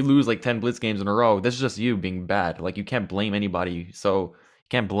 if you lose like 10 Blitz games in a row, this is just you being bad. Like you can't blame anybody. So you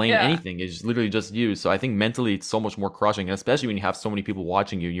can't blame Yeah. anything. It's literally just you. So I think mentally it's so much more crushing, and especially when you have so many people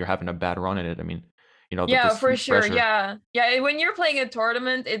watching you, and you're having a bad run in it. I mean, Yeah, this for huge sure. pressure. Yeah. Yeah, when you're playing a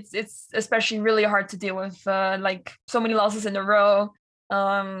tournament, it's especially really hard to deal with like so many losses in a row.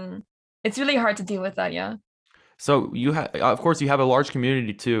 Um it's really hard to deal with that, yeah. So you have, of course, you have a large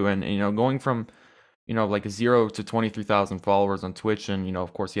community too, and going from like 0 to 23,000 followers on Twitch, and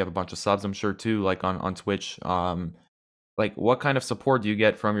of course, you have a bunch of subs, I'm sure too, like on Twitch. Like what kind of support do you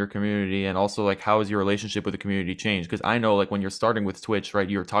get from your community, and also like how has your relationship with the community changed? Because I know like when you're starting with Twitch, right,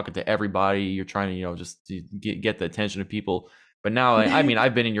 you're talking to everybody, you're trying to just to get the attention of people. But now, I mean,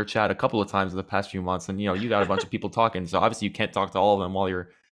 I've been in your chat a couple of times in the past few months, and you got a bunch of people talking, so obviously you can't talk to all of them while you're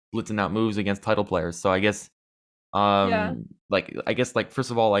blitzing out moves against title players. So I guess Yeah. like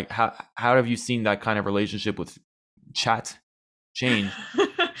first of all, like how have you seen that kind of relationship with chat change,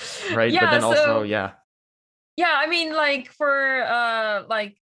 right? But Yeah, then also, so yeah. yeah, I mean like for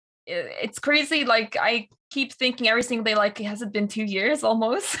like it's crazy, like I keep thinking every single day like it hasn't been 2 years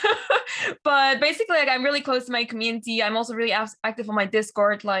almost. But basically like I'm really close to my community. I'm also really active on my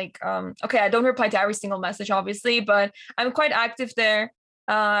Discord, like okay, I don't reply to every single message obviously, but I'm quite active there.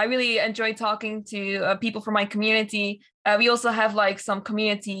 I really enjoy talking to people from my community. We also have like some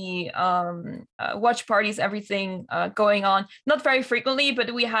community watch parties, everything going on. Not very frequently,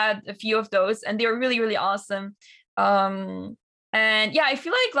 but we had a few of those, and they were really, really awesome. And yeah, I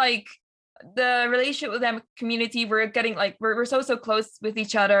feel like the relationship with the community, we're getting like we're so close with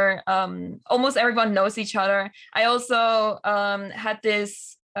each other. Almost everyone knows each other. I also had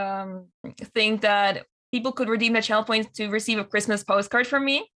this thing that people could redeem their channel points to receive a Christmas postcard from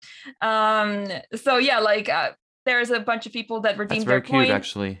me. So yeah, like there's a bunch of people that That's redeemed their very cute, points.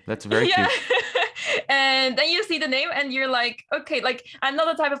 actually. That's very Yeah. cute. And then you see the name and you're like, okay, like I'm not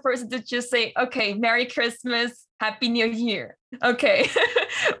the type of person to just say, okay, Merry Christmas, Happy New Year. Okay.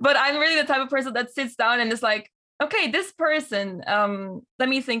 But I'm really the type of person that sits down and is like, okay, this person, let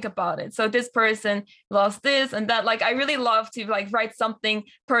me think about it. So this person lost this and that. Like I really love to like write something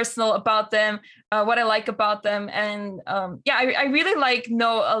personal about them, what I like about them. And yeah, I really like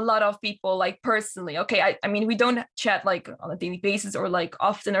know a lot of people like personally. Okay, I mean we don't chat like on a daily basis or like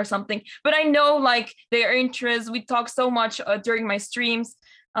often or something, but I know like their interests. We talk so much during my streams.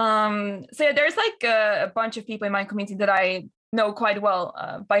 So yeah, there's like a bunch of people in my community that I know quite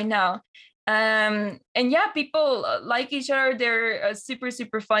well by now. And yeah, people like each other. They're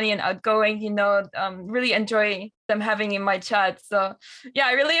super funny and outgoing, really enjoy them having in my chat. So yeah,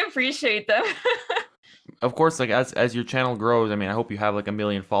 I really appreciate them. of course, like as your channel grows, I mean, I hope you have like 1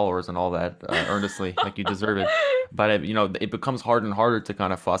 million followers and all that, earnestly, like you deserve it. But it becomes harder and harder to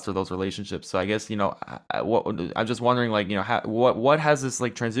kind of foster those relationships. So I guess, what I'm just wondering, like, what has this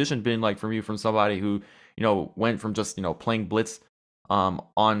like transition been like from you, from somebody who, went from just, playing Blitz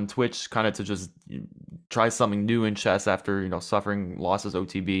on Twitch kind of to just try something new in chess after, suffering losses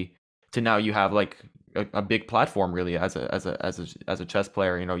OTB, to now you have like a big platform really as a chess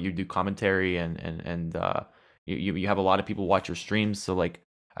player. You do commentary and you have a lot of people watch your streams. So like,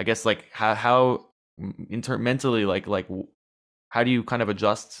 I guess like how mentally, how do you kind of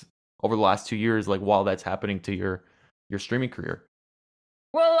adjust over the last 2 years, like while that's happening to your streaming career?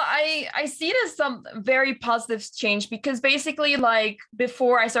 Well, I see it as some very positive change because basically, like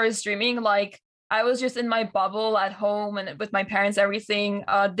before I started streaming, like I was just in my bubble at home and with my parents, everything.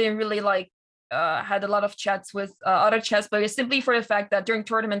 Didn't really like had a lot of chats with other chess players, simply for the fact that during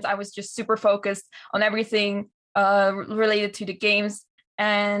tournaments I was just super focused on everything related to the games.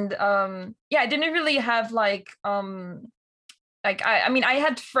 And yeah, I didn't really have like I mean I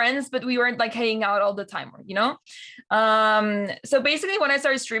had friends, but we weren't like hanging out all the time, so basically when I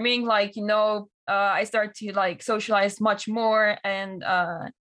started streaming, like I started to like socialize much more. And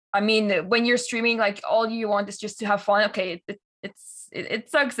I mean, when you're streaming, like all you want is just to have fun. Okay, it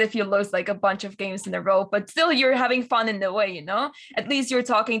sucks if you lose like a bunch of games in a row, but still you're having fun in the way, at least you're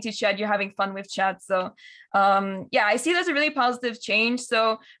talking to chat, you're having fun with chat. So yeah, I see that's a really positive change.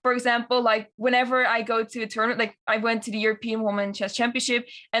 So for example, like whenever I go to a tournament, like I went to the European Women Chess Championship,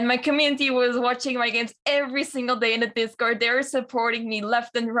 and my community was watching my games every single day in the Discord. They were supporting me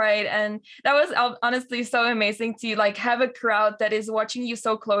left and right, and that was honestly so amazing to like have a crowd that is watching you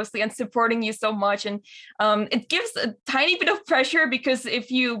so closely and supporting you so much. And it gives a tiny bit of pressure, because if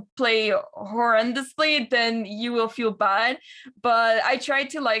you play horrendously, then you will feel bad. But I try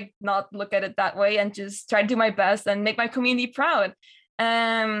to like not look at it that way and just try to do my best and make my community proud.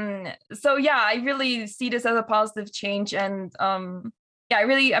 So yeah, I really see this as a positive change. And yeah, I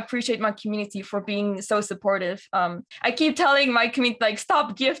really appreciate my community for being so supportive. I keep telling my community, like,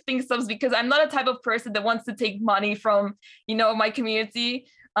 stop gifting subs, because I'm not a type of person that wants to take money from, my community.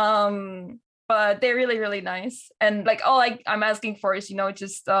 But they're really, really nice. And like all I'm asking for is,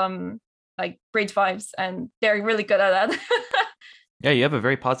 just like great vibes, and they're really good at that. Yeah, you have a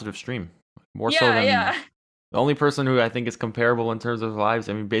very positive stream, more so Yeah, than yeah. the only person who I think is comparable in terms of vibes.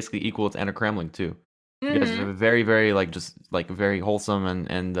 I mean, basically equal to Anna Kremling too. You guys are Hmm. very, very like just like very wholesome,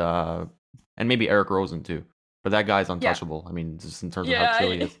 and maybe Eric Rosen too. But that guy's Yeah. untouchable. I mean, just in terms of how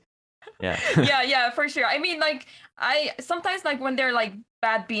chill he Yeah. is. Yeah. Yeah, for sure. I mean, like, I sometimes, like, when they're like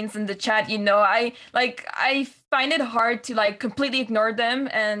bad beans in the chat, I find it hard to like completely ignore them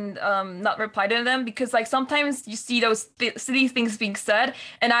and not reply to them, because like sometimes you see those silly things being said,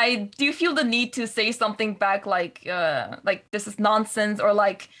 and I do feel the need to say something back, like this is nonsense, or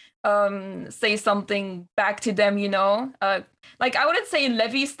like say something back to them, like I wouldn't say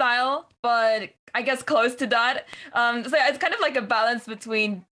Levy style, but I guess close to that. So yeah, it's kind of like a balance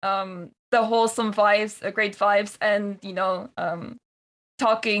between the wholesome vibes, great vibes, and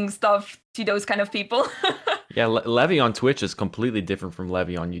talking stuff to those kind of people. Yeah, Levy on Twitch is completely different from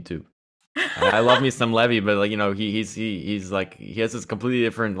Levy on YouTube. I love me some Levy, but like he's like he has this completely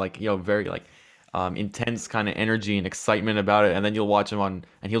different, like, very like intense kind of energy and excitement about it. And then you'll watch him on,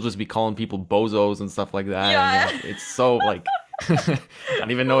 and he'll just be calling people bozos and stuff like that. And Yeah. it's so like I don't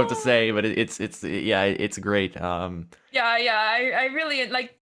even know what to say, but it's yeah, it's great. Yeah, I really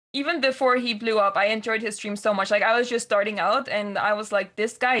like, even before he blew up, I enjoyed his streams so much. Like I was just starting out and I was like,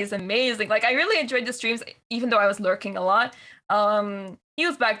 this guy is amazing. Like I really enjoyed the streams, even though I was lurking a lot. He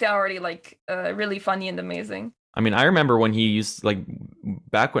was back then already like really funny and amazing. I mean, I remember when he used, like,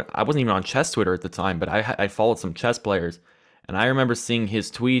 back when I wasn't even on chess Twitter at the time, but I followed some chess players, and I remember seeing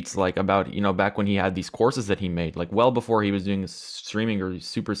his tweets like about, back when he had these courses that he made, like well before he was doing streaming or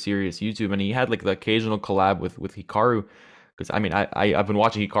super serious YouTube, and he had like the occasional collab with Hikaru, because I mean I've been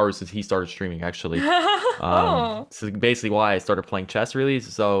watching Hikaru since he started streaming actually. Oh, So basically why I started playing chess really.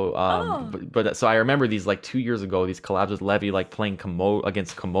 So oh, but so I remember these like 2 years ago, these collabs with Levy, like playing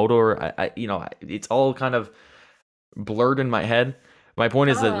against Komodo. It's all kind of blurred in my head. My point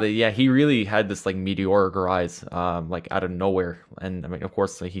is that, ah, yeah, he really had this like meteoric rise, like out of nowhere, and I mean, of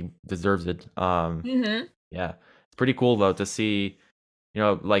course, like, he deserves it. mm-hmm. Yeah, it's pretty cool though to see,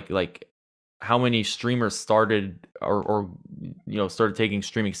 like how many streamers started or started taking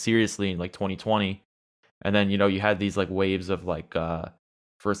streaming seriously in like 2020, and then you had these like waves of like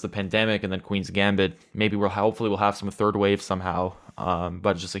first the pandemic and then Queen's Gambit. Maybe hopefully we'll have some third wave somehow.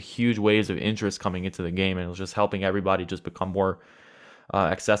 But just a huge waves of interest coming into the game, and it was just helping everybody just become more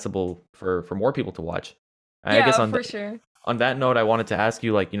accessible for more people to watch. And I guess Yeah, for sure. on that note, I wanted to ask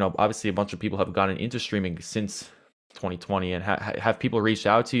you, like, obviously a bunch of people have gotten into streaming since 2020, and have people reached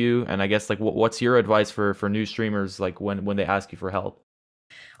out to you? And I guess, like, what's your advice for new streamers, like when they ask you for help?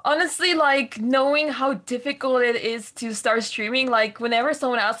 Honestly, like knowing how difficult it is to start streaming, like whenever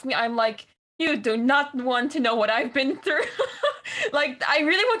someone asks me, I'm like, you do not want to know what I've been through. Like, I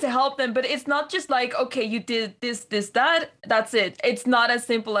really want to help them, but it's not just like, okay, you did this, that, that's it. It's not as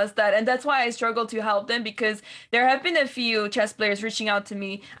simple as that. And that's why I struggle to help them, because there have been a few chess players reaching out to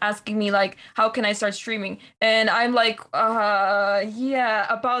me, asking me, like, how can I start streaming? And I'm like, yeah,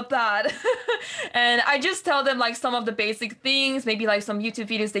 about that. And I just tell them like some of the basic things, maybe like some YouTube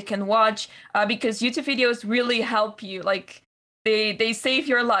videos they can watch, because YouTube videos really help you. Like, they save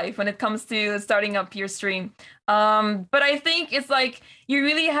your life when it comes to starting up your stream. But I think it's like you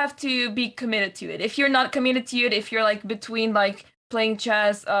really have to be committed to it. If you're not committed to it, if you're like between like playing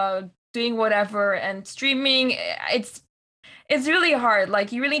chess, doing whatever, and streaming, it's really hard.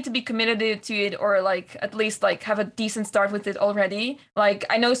 Like, you really need to be committed to it, or like at least like have a decent start with it already. Like,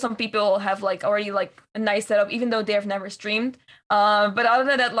 I know some people have like already like a nice setup even though they have never streamed. But other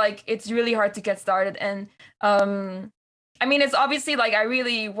than that, like, it's really hard to get started. And I mean, it's obviously like I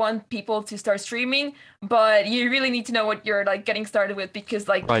really want people to start streaming, but you really need to know what you're like getting started with, because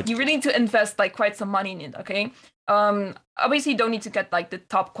like Right. you really need to invest like quite some money in it, okay? Obviously you don't need to get like the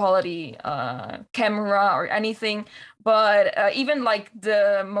top quality camera or anything, but even like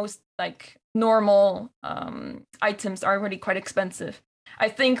the most like normal items are really quite expensive. I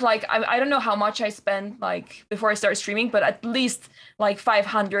think like I don't know how much I spent like before I started streaming, but at least like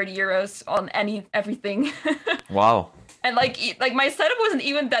 500 euros on everything. Wow. And like like my setup wasn't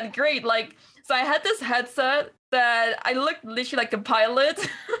even that great. Like, so I had this headset that I looked literally like a pilot,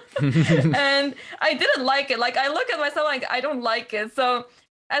 and I didn't like it. Like, I look at myself like I don't like it. So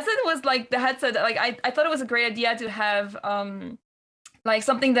as it was like the headset, like I thought it was a great idea to have like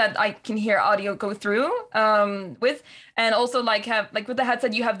something that I can hear audio go through with, and also like have like with the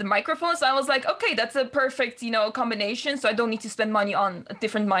headset you have the microphone. So I was like, okay, that's a perfect, combination. So I don't need to spend money on a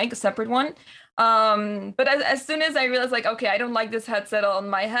different mic, a separate one. But as soon as I realized like, okay, I don't like this headset on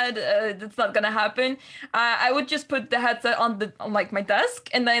my head, that's not gonna happen. I would just put the headset on like my desk,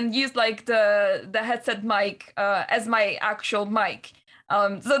 and then use like the headset mic as my actual mic.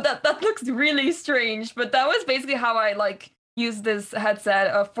 So that looks really strange, but that was basically how I like used this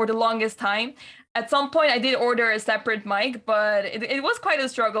headset for the longest time. At some point, I did order a separate mic, but it was quite a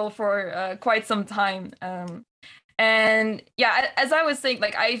struggle for quite some time. And yeah, as I was saying,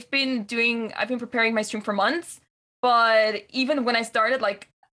 like I've been preparing my stream for months, but even when I started, like,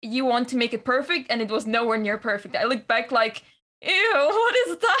 you want to make it perfect, and it was nowhere near perfect. I look back like, ew, what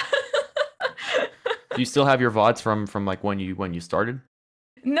is that? Do you still have your VODs from like when you started?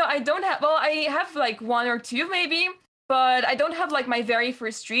 No, I don't have. Well, I have like one or two maybe, but I don't have like my very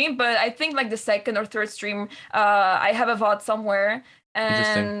first stream. But I think like the second or third stream, I have a VOD somewhere.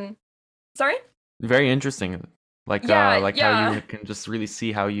 Interesting. And sorry? Very interesting. Yeah, Like how yeah, you can just really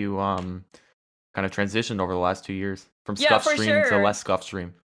see how you kind of transitioned over the last 2 years from yeah, scuff for stream to sure. less scuff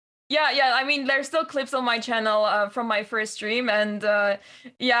stream. Yeah, yeah. I mean, there's still clips on my channel from my first stream, and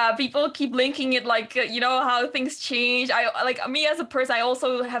yeah, people keep linking it, like how things change. I like me as a person, I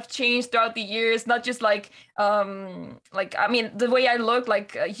also have changed throughout the years. Not just like I mean, the way I look,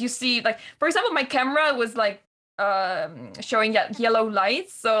 like you see, like for example, my camera was like showing yellow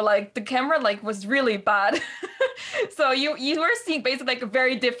lights, so like the camera like was really bad. So you were seeing basically like a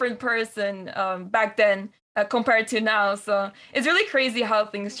very different person back then compared to now. So it's really crazy how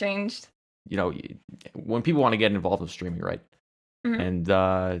things changed. You know, when people want to get involved with streaming, right? Mhm.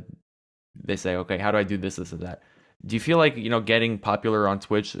 And they say, okay, how do I do this or that? Do you feel like getting popular on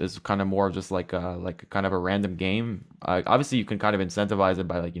Twitch is kind of more of just like kind of a random game? Obviously, you can kind of incentivize it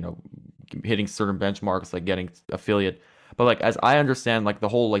by like hitting certain benchmarks, like getting affiliate. But like as I understand, like the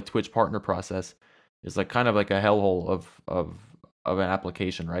whole like Twitch partner process is like kind of like a hellhole of an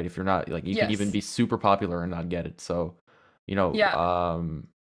application, right? If you're not like you can even Yes. be super popular and not get it. So, you know, Yeah.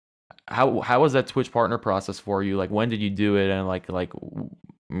 how was that Twitch partner process for you? Like when did you do it, and I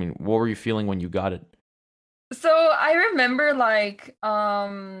mean, what were you feeling when you got it? So I remember like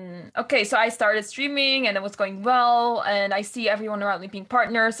okay, so I started streaming and it was going well, and I see everyone around me being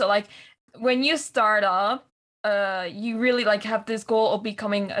partners. So like when you start up, you really like have this goal of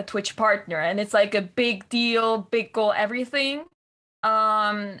becoming a Twitch partner, and it's like a big deal, big goal, everything.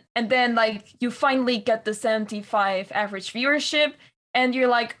 And then like you finally get the 75 average viewership, and you're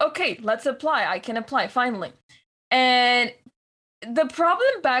like, okay, let's apply. I can apply finally. And the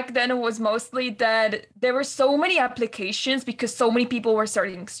problem back then was mostly that there were so many applications because so many people were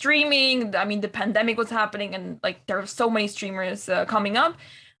starting streaming. I mean, the pandemic was happening, and like there were so many streamers coming up.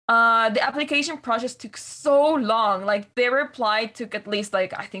 The application process took so long. Like their reply took at least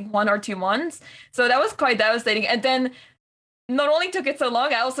like I think 1 or 2 months. So that was quite devastating. And then not only took it so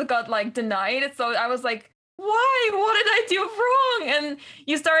long, I also got like denied. So I was like, why? What did I do wrong? And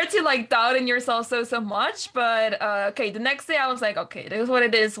you started to like doubt in yourself so much. But okay, the next day I was like, okay, this is what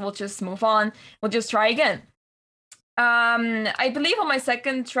it is. We'll just move on. We'll just try again. I believe on my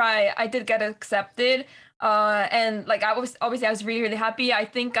second try, I did get accepted. And like I was obviously I was really happy. I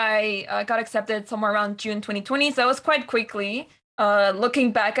think I got accepted somewhere around June 2020, so it was quite quickly.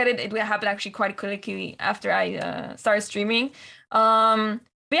 Looking back at it, it happened actually quite quickly after I started streaming.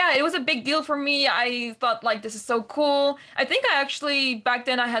 But yeah, it was a big deal for me. I thought like this is so cool. I think I actually back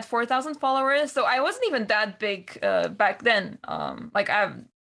then I had 4,000 followers, so I wasn't even that big back then. Like I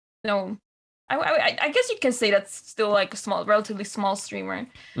no, I guess you can say that's still like a small, relatively small streamer.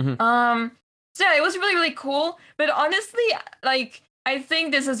 Hmm. So yeah, it was really cool. But honestly, like I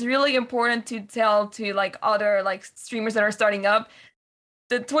think this is really important to tell to like other like streamers that are starting up.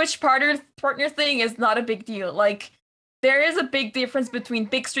 The Twitch partner thing is not a big deal. Like there is a big difference between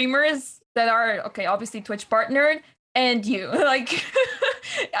big streamers that are okay, obviously Twitch partnered and you. Like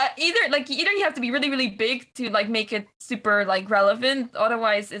either you have to be really big to like make it super like relevant.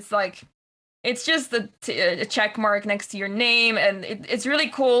 Otherwise, it's like it's just a check mark next to your name, and it's really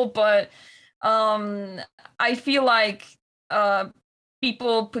cool. But I feel like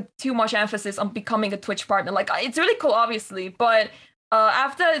people put too much emphasis on becoming a Twitch partner. Like it's really cool, obviously, but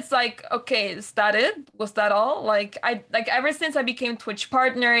after it's like, okay, is that it? Was that all? Like I like ever since I became Twitch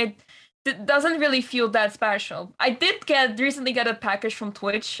partner, it doesn't really feel that special. I did recently get a package from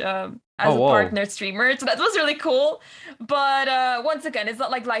Twitch as Oh, a whoa. partner streamer, so that was really cool. But once again, it's not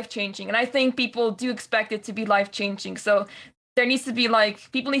like life changing, and I think people do expect it to be life changing. So there needs to be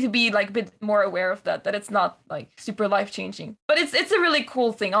like people need to be like a bit more aware of that it's not like super life changing. But it's a really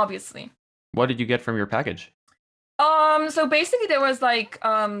cool thing, obviously. What did you get from your package? So basically there was like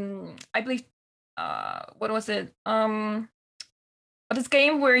I believe what was it? This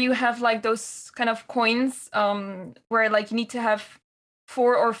game where you have like those kind of coins where like you need to have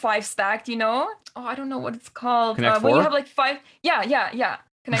 4 or 5 stacked, you know? Oh, I don't know what it's called. Connect When you have Four? like five, yeah.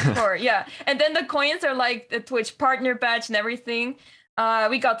 Connect Four, yeah. And then the coins are like the Twitch partner badge and everything.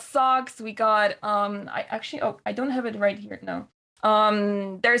 We got socks, we got I actually I don't have it right here, no.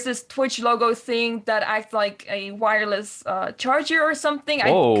 There's this Twitch logo thing that acts like a wireless charger or something.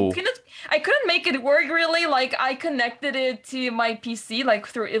 Whoa. I couldn't make it work really. Like I connected it to my PC like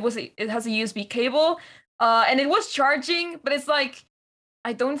through it has a USB cable, and it was charging, but it's like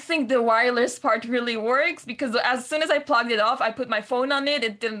I don't think the wireless part really works because as soon as I plugged it off, I put my phone on it.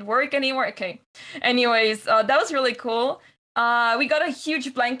 It didn't work anymore. Okay. Anyways, that was really cool. We got a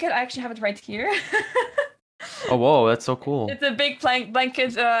huge blanket. I actually have it right here. Oh, whoa, that's so cool. It's a big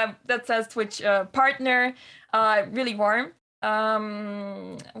blanket that says Twitch partner. Really warm.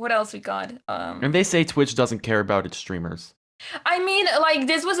 What else we got? And they say Twitch doesn't care about its streamers. I mean, like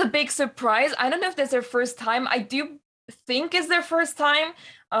this was a big surprise. I don't know if that's their first time. I do think it's their first time.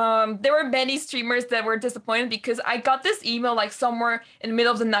 There were many streamers that were disappointed because I got this email like somewhere in the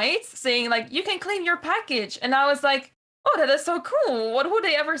middle of the night saying like you can claim your package, and I was like, oh, that is so cool. What would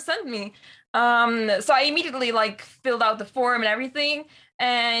they ever send me? So I immediately like filled out the form and everything.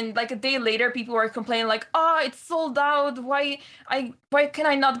 And like a day later, people were complaining like, "Oh, it's sold out. Why can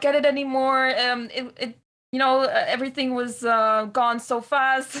I not get it anymore? It everything was gone so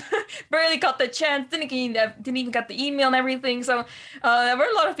fast. Barely got the chance. Didn't even get the email and everything. So there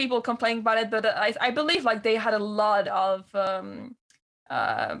were a lot of people complaining about it, but I believe like they had a lot of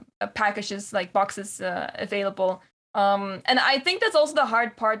packages like boxes available. And I think that's also the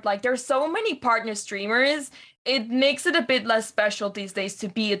hard part. Like there's so many partner streamers, it makes it a bit less special these days to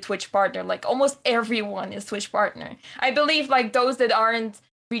be a Twitch partner. Like almost everyone is Twitch partner. I believe like those that aren't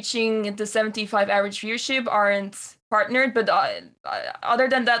reaching the 75 average viewership aren't partnered, but other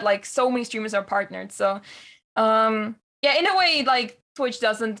than that, like so many streamers are partnered. So yeah, in a way, like Twitch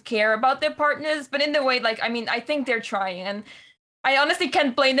doesn't care about their partners, but in the way, like I mean, I think they're trying, and I honestly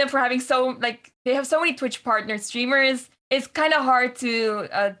can't blame them for having they have so many Twitch partner streamers. It's kind of hard to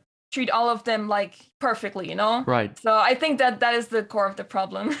treat all of them like perfectly, you know? Right. So I think that is the core of the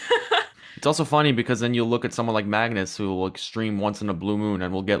problem. It's also funny because then you'll look at someone like Magnus who will like stream once in a blue moon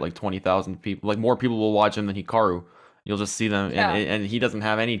and will get like 20,000 people. Like more people will watch him than Hikaru. You'll just see them Yeah. and he doesn't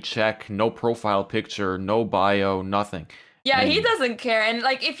have any check, no profile picture, no bio, nothing. Yeah, he And doesn't care. And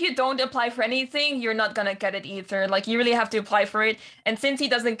like if you don't apply for anything, you're not gonna get it either. Like you really have to apply for it. And since he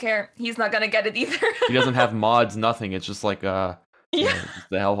doesn't care, he's not gonna get it either. he doesn't have mods, nothing. It's just like Yeah. just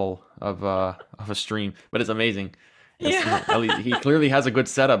the hellhole of a stream. But it's amazing. It's, Yeah. at least he clearly has a good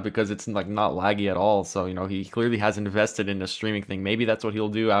setup because it's like not laggy at all. So, he clearly has invested in the streaming thing. Maybe that's what he'll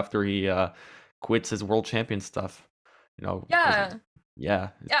do after he quits his world champion stuff. Because Yeah. yeah,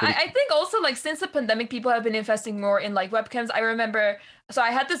 it's Yeah, pretty. I think also like since the pandemic, people have been investing more in like webcams. I remember, so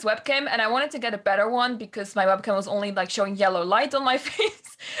I had this webcam and I wanted to get a better one because my webcam was only like showing yellow light on my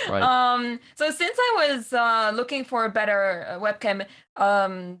face. Right. So since I was looking for a better webcam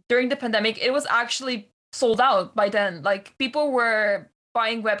during the pandemic, it was actually sold out by then. Like people were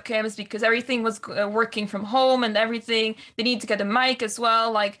buying webcams because everything was working from home and everything. They need to get a mic as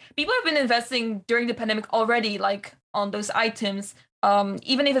well. Like people have been investing during the pandemic already, like on those items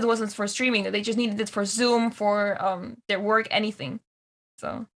even if it wasn't for streaming, they just needed it for Zoom, for their work, anything.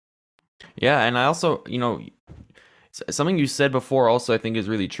 So Yeah, and I also, something you said before also I think is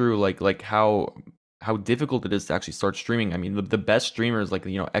really true. Like how difficult it is to actually start streaming. I mean, the best streamers like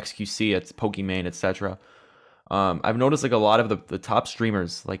XQC, it's Pokimane, etc. I've noticed like a lot of the top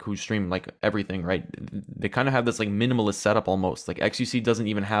streamers like who stream like everything, right? They kind of have this like minimalist setup almost. Like XQC doesn't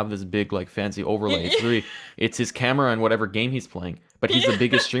even have this big like fancy overlay. It's his camera and whatever game he's playing. But he's the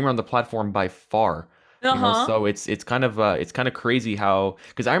biggest streamer on the platform by far. uh-huh. So it's kind of crazy how,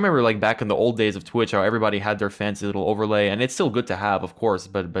 because I remember like back in the old days of Twitch how everybody had their fancy little overlay, and it's still good to have, of course,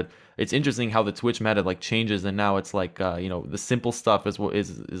 but it's interesting how the Twitch meta like changes, and now it's like the simple stuff is what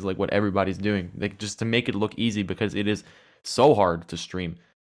is like what everybody's doing, like just to make it look easy because it is so hard to stream.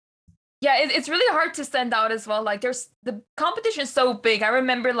 Yeah, it's really hard to stand out as well. Like there's the competition is so big. I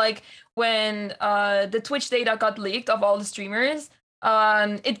remember like when the Twitch data got leaked of all the streamers,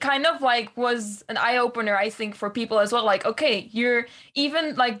 it kind of like was an eye opener, I think, for people as well. Like, okay, you're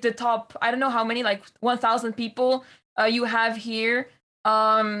even like the top, I don't know how many, like 1,000 people you have here.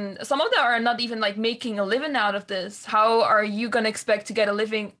 Some of them are not even like making a living out of this. How are you gonna expect to get a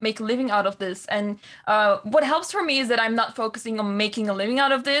living, make a living out of this? And what helps for me is that I'm not focusing on making a living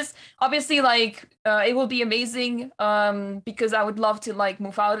out of this. Obviously, like it will be amazing because I would love to like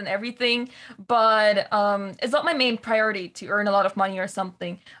move out and everything, but it's not my main priority to earn a lot of money or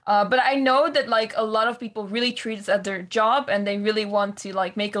something. But I know that like a lot of people really treat this as their job and they really want to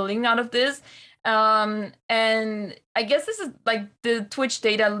like make a living out of this. And I guess this is like the Twitch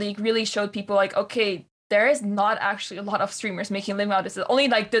data leak really showed people like, okay, there is not actually a lot of streamers making a living out of this. It's only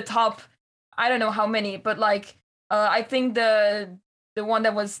like the top, I don't know how many, but like I think the one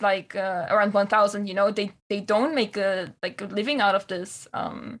that was like around 1,000, they don't make a like a living out of this.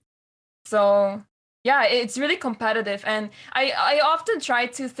 So yeah, it's really competitive, and I often try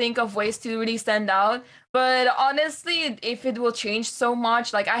to think of ways to really stand out. But honestly, if it will change so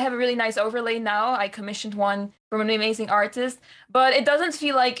much, like I have a really nice overlay now. I commissioned one from an amazing artist, but it doesn't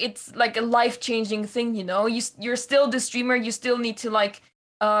feel like it's like a life-changing thing, you're still the streamer, you still need to like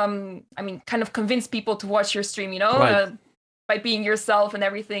I mean kind of convince people to watch your stream, Right. by being yourself and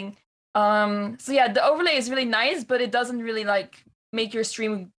everything. So yeah, the overlay is really nice, but it doesn't really like make your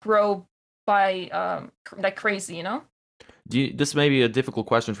stream grow by like crazy. This may be a difficult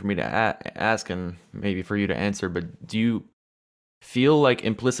question for me to ask and maybe for you to answer, but do you feel like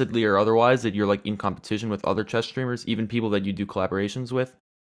implicitly or otherwise that you're like in competition with other chess streamers, even people that you do collaborations with?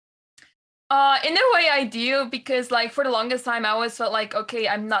 In a way I do, because like for the longest time I always felt like, okay,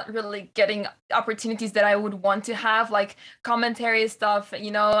 I'm not really getting opportunities that I would want to have, like commentary stuff,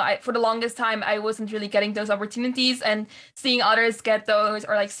 for the longest time I wasn't really getting those opportunities, and seeing others get those,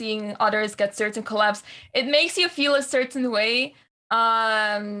 or like seeing others get certain collabs, it makes you feel a certain way.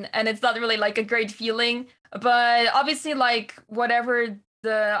 And it's not really like a great feeling. But obviously like whatever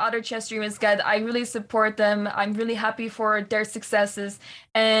the other chess streamers get, I really support them. I'm really happy for their successes.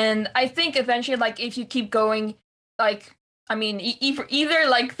 And I think eventually, like, if you keep going, like, I mean, either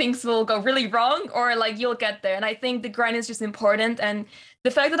like things will go really wrong or like you'll get there. And I think the grind is just important. And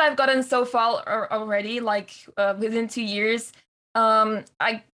the fact that I've gotten so far already, like within 2 years,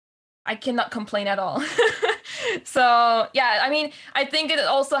 I cannot complain at all. So yeah, I mean, I think it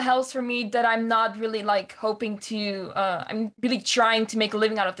also helps for me that I'm not really like hoping to I'm really trying to make a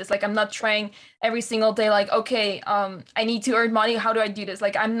living out of this. Like I'm not trying every single day like, okay, I need to earn money. How do I do this?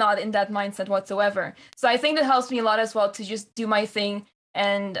 Like I'm not in that mindset whatsoever. So I think that helps me a lot as well to just do my thing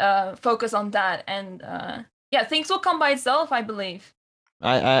and focus on that. And yeah, things will come by itself, I believe.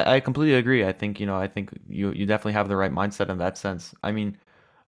 I completely agree. I think you definitely have the right mindset in that sense. I mean,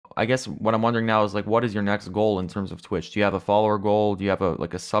 I guess what I'm wondering now is like, what is your next goal in terms of Twitch? Do you have a follower goal? Do you have a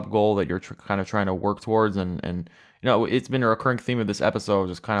like a sub goal that you're kind of trying to work towards? And you know, it's been a recurring theme of this episode,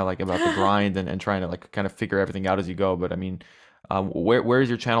 just kind of like about the grind and trying to like kind of figure everything out as you go. But I mean, where is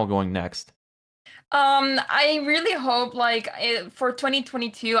your channel going next? I really hope for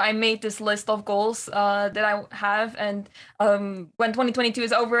 2022, I made this list of goals that I have, and when 2022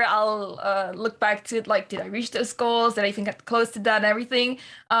 is over, I'll look back to it, like, did I reach those goals? Did I even get close to that and everything?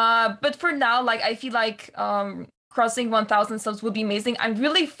 But for now, like, I feel like crossing 1,000 subs would be amazing. I'm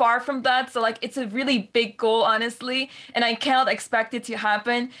really far from that, so like it's a really big goal, honestly, and I cannot expect it to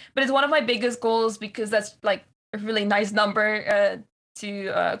happen. But it's one of my biggest goals because that's like a really nice number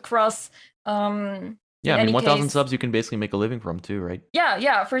to cross. Yeah, In I mean, any 1,000 case, subs you can basically make a living from too, right?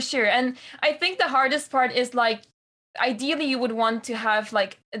 yeah, for sure. And I think the hardest part is like ideally you would want to have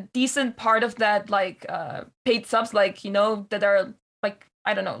like a decent part of that like paid subs, like, you know, that are like,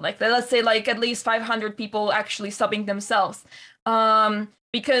 I don't know, like let's say like at least 500 people actually subbing themselves.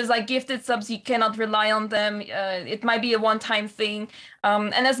 Because like gifted subs, you cannot rely on them. It might be a one-time thing.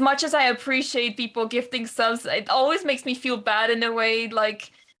 And as much as I appreciate people gifting subs, it always makes me feel bad in a way.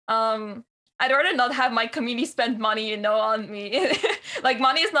 Like, I'd rather not have my community spend money, you know, on me. Like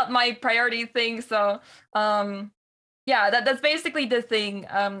money is not my priority thing. So, yeah, that's basically the thing.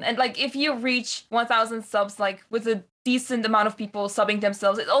 And like if you reach 1,000 subs, like with a decent amount of people subbing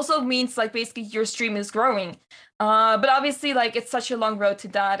themselves, it also means like basically your stream is growing. But obviously, like it's such a long road to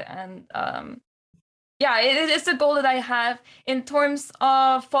that, and yeah, it's a goal that I have in terms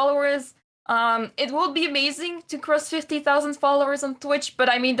of followers. It would be amazing to cross 50,000 followers on Twitch, but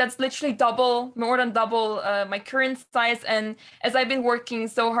I mean, that's literally double, more than double my current size. And as I've been working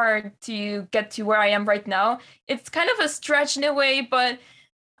so hard to get to where I am right now, it's kind of a stretch in a way, but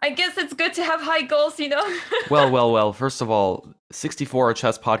I guess it's good to have high goals, you know? Well. First of all, 64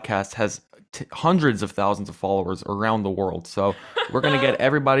 Chess Podcast has hundreds of thousands of followers around the world. So we're gonna get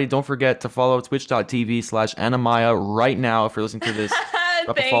everybody. Don't forget to follow twitch.tv/Anamaya right now if you're listening to this.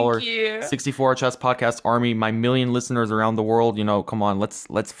 Drop a follower. Thank you. 64 Chess Podcast Army, my million listeners around the world. You know, come on, let's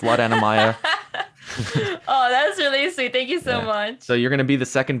flood Anamaya. Oh, that's really sweet. Thank you so Yeah. much. So you're gonna be the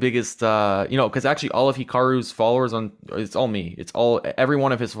second biggest, you know, because actually all of Hikaru's followers on, it's all me. It's all every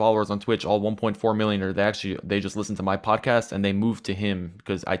one of his followers on Twitch, all 1.4 million, or they just listen to my podcast and they moved to him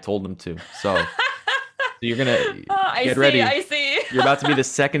because I told them to. So you're gonna I get see, ready. I see. You're about to be the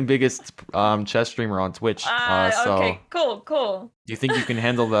second biggest chess streamer on Twitch. So Okay, cool. do you think you can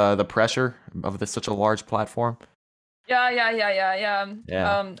handle the pressure of such a large platform? Yeah.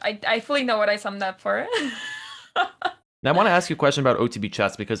 Yeah. I fully know what I signed up for. Now I want to ask you a question about OTB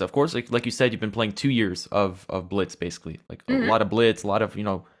chess because, of course, like you said, you've been playing 2 years of Blitz, basically, like a lot of Blitz, a lot of, you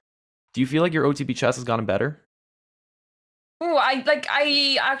know. Do you feel like your OTB chess has gotten better? Ooh,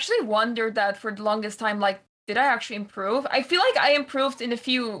 I actually wondered that for the longest time. Like, did I actually improve? I feel like I improved in a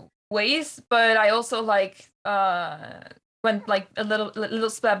few ways, but I also like went like a little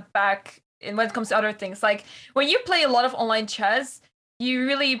step back in when it comes to other things. Like when you play a lot of online chess, you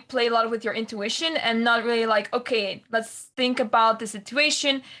really play a lot with your intuition and not really like, okay, let's think about the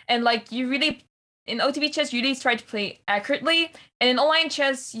situation, and like you really in OTB chess you really try to play accurately, and in online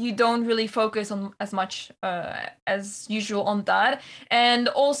chess you don't really focus on as much as usual on that, and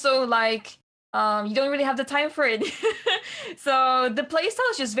also like you don't really have the time for it. So the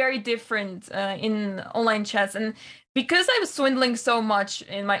playstyle is just very different in online chess, and because I was swindling so much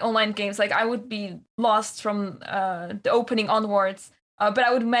in my online games, like I would be lost from the opening onwards. But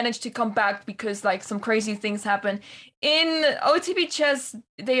I would manage to come back because like some crazy things happen. In OTB chess,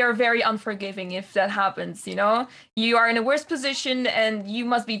 they are very unforgiving if that happens, you know? You are in a worse position and you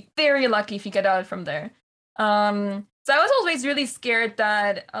must be very lucky if you get out from there. So I was always really scared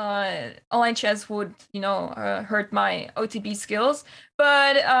that online chess would, you know, hurt my OTB skills.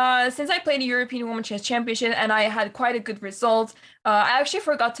 But since I played the European Women Chess Championship and I had quite a good result, I actually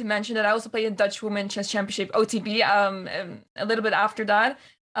forgot to mention that I also played the Dutch Women Chess Championship OTB a little bit after that.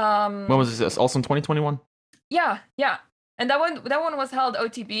 When was this? Also in 2021? Yeah. And that one was held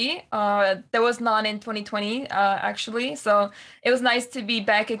OTB. There was none in 2020 actually. So it was nice to be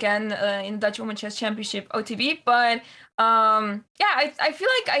back again in Dutch Women Chess Championship OTB. But yeah, I feel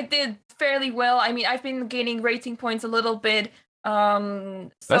like I did fairly well. I mean, I've been gaining rating points a little bit.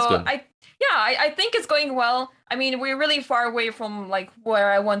 So That's good. I think it's going well. I mean, we're really far away from like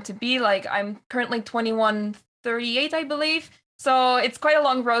where I want to be. Like I'm currently 2138, I believe. So it's quite a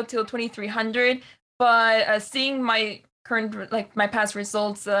long road till 2300. But seeing my current like my past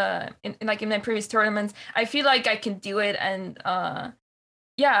results in my previous tournaments, I feel like I can do it, and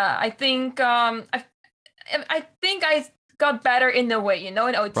yeah, I think I think I got better in a way, you know,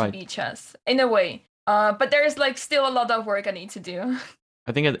 in OTB chess in a way. But there's like still a lot of work I need to do.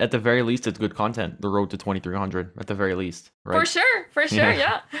 I think at the very least, it's good content. The road to 2300, at the very least, right? For sure, Yeah.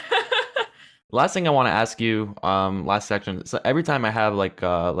 yeah. Last thing I want to ask you, last section. So every time I have like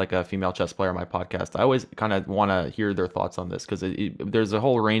a female chess player on my podcast, I always kind of want to hear their thoughts on this because there's a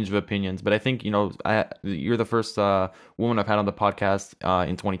whole range of opinions. But I think you're the first woman I've had on the podcast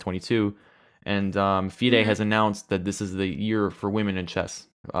in 2022, and FIDE Mhm. has announced that this is the year for women in chess.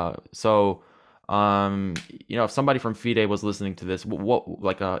 So if somebody from FIDE was listening to this, what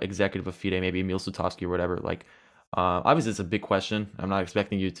like a executive of FIDE, maybe Emil Sutovsky or whatever, like. Obviously, it's a big question. I'm not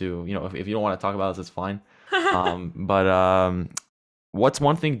expecting you to, if you don't want to talk about this, it's fine. But what's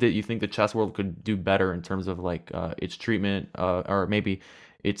one thing that you think the chess world could do better in terms of like its treatment, or maybe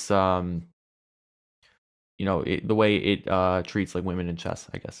its the way it treats like women in chess,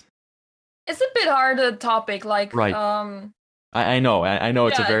 I guess. It's a bit hard a topic, like Right. I know. I know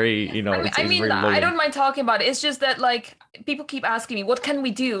it's a yeah. very, I it's mean, very I loaded. don't mind talking about it. It's just that like people keep asking me, what can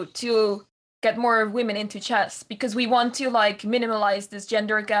we do to get more women into chess? Because we want to like minimalize this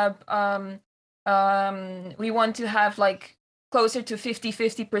gender gap. We want to have like closer to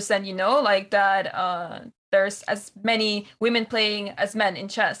 50-50%, like that there's as many women playing as men in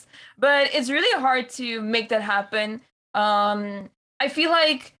chess. But it's really hard to make that happen. I feel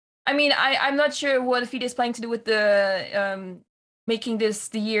like I'm not sure what FIDE is planning to do with the making this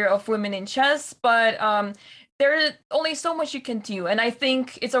the year of women in chess, but there's only so much you can do, and I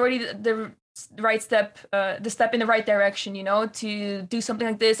think it's already the right step, the step in the right direction, to do something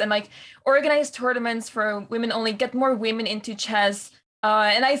like this and like organize tournaments for women only, get more women into chess.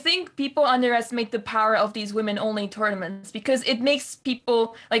 And I think people underestimate the power of these women-only tournaments because it makes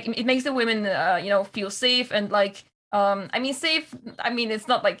people like it makes the women, feel safe and like safe. I mean, it's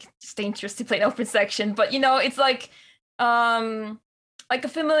not like it's dangerous to play an open section, but it's um like a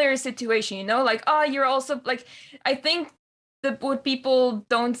familiar situation, like you're also like I think what people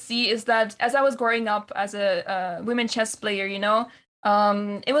don't see is that as I was growing up as a women chess player,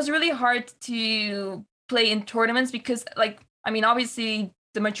 it was really hard to play in tournaments because like obviously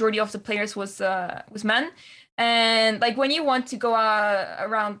the majority of the players was men, and like when you want to go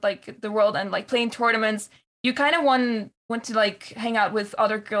around like the world and like play in tournaments, you kind of want to like hang out with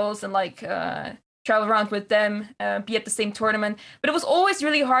other girls and like travel around with them, be at the same tournament. But it was always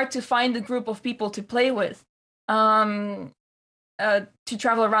really hard to find a group of people to play with, um, to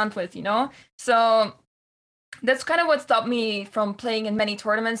travel around with, So that's kind of what stopped me from playing in many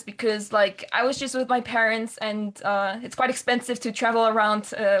tournaments because like I was just with my parents and it's quite expensive to travel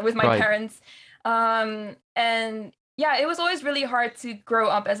around with my Right. parents. And yeah, it was always really hard to grow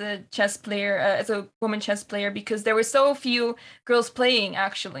up as a chess player, as a woman chess player, because there were so few girls playing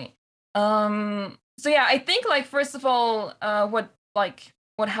actually. So yeah, I think like first of all,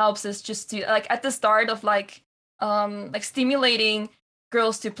 what helps is just to like at the start of like stimulating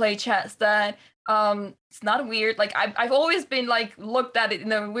girls to play chess, that it's not weird. Like I've always been like looked at it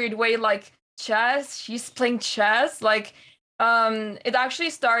in a weird way, like chess, she's playing chess. Like it actually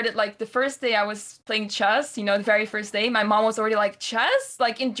started like the first day I was playing chess, the very first day, my mom was already like, chess?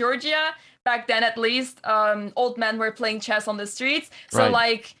 Like in Georgia, back then at least, old men were playing chess on the streets. So Right.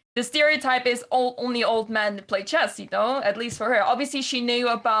 like the stereotype is only old men play chess, at least for her. Obviously, she knew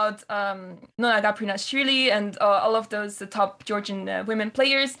about Nona Gaprinashvili and all of those top Georgian women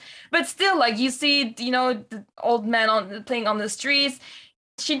players. But still, like you see, the old men playing on the streets.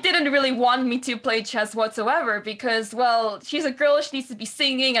 She didn't really want me to play chess whatsoever because, well, she's a girl. She needs to be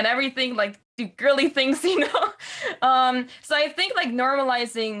singing and everything, like do girly things, So I think like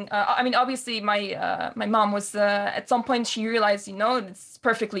normalizing. Obviously, my mom was at some point she realized, it's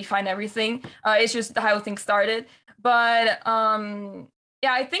perfectly fine. Everything. It's just how things started. But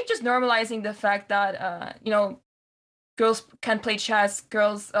yeah, I think just normalizing the fact that girls can play chess.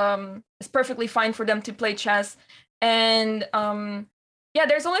 Girls, it's perfectly fine for them to play chess, and yeah,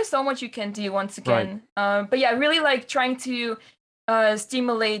 there's only so much you can do once Right. again. But yeah, really like trying to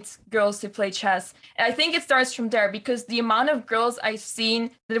stimulate girls to play chess. And I think it starts from there because the amount of girls I've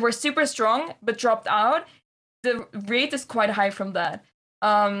seen that were super strong but dropped out, the rate is quite high from that.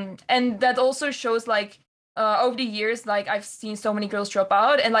 And that also shows like over the years, like I've seen so many girls drop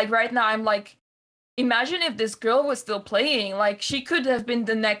out, and like right now I'm like, imagine if this girl was still playing, like she could have been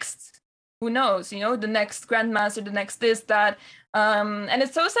the next, who knows, the next grandmaster, the next this, that. And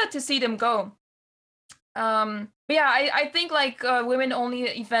it's so sad to see them go. But yeah, I think like women only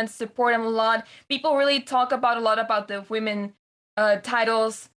events support them a lot. People really talk about a lot about the women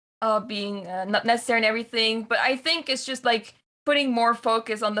titles being not necessary and everything, but I think it's just like putting more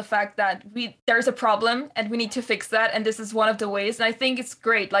focus on the fact that there's a problem and we need to fix that, and this is one of the ways. And I think it's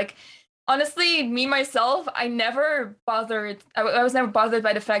great. Like Honestly, me myself, I never bothered. I was never bothered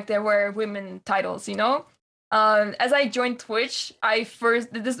by the fact there were women titles. As I joined Twitch,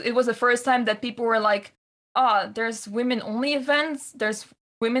 it was the first time that people were like, "Ah, there's women only events. There's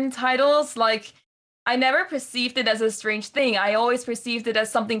women titles." Like, I never perceived it as a strange thing. I always perceived it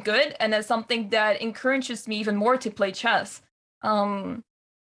as something good and as something that encourages me even more to play chess. Um,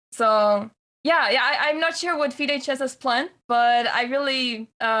 so yeah, I'm not sure what FIDE Chess has planned, but I really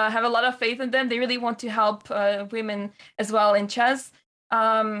have a lot of faith in them. They really want to help women as well in chess.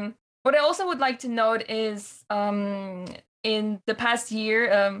 What I also would like to note is in the past year,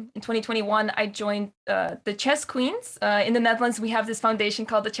 in 2021, I joined the Chess Queens. In the Netherlands, we have this foundation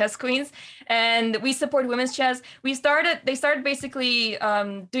called the Chess Queens, and we support women's chess. They started basically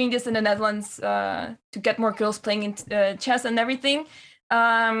doing this in the Netherlands to get more girls playing in chess and everything.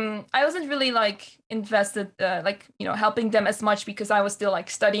 I wasn't really like invested like helping them as much because I was still like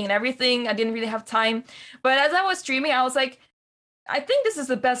studying and everything. I didn't really have time. But as I was streaming, I was like, I think this is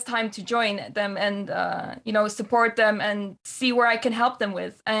the best time to join them and support them and see where I can help them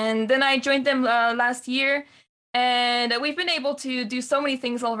with. And then I joined them last year, and we've been able to do so many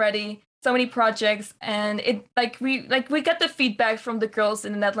things already, so many projects, and we get the feedback from the girls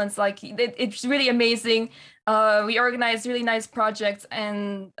in the Netherlands. Like it's really amazing. We organize really nice projects,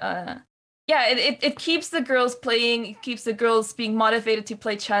 and yeah, it keeps the girls playing. It keeps the girls being motivated to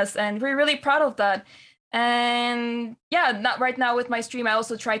play chess, and we're really proud of that. And yeah, not right now with my stream, I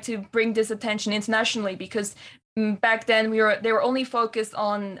also try to bring this attention internationally because back then they were only focused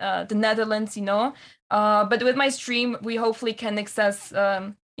on the Netherlands. But with my stream, we hopefully can access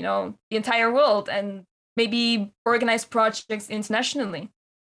the entire world and maybe organize projects internationally.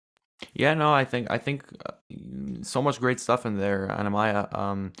 Yeah, no, I think so much great stuff in there,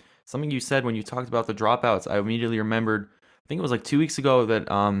 Anamaya. Something you said when you talked about the dropouts, I immediately remembered. I think it was like 2 weeks ago that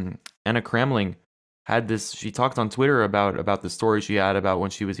Anna Kramling had this. She talked on Twitter about the story she had about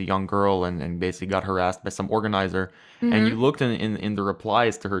when she was a young girl and basically got harassed by some organizer. And you Mm-hmm. looked in the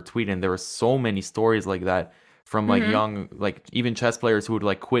replies to her tweet, and there were so many stories like that from like Mm-hmm. young, like even chess players who would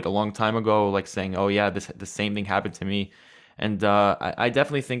like quit a long time ago, like saying, "Oh yeah, this the same thing happened to me." And I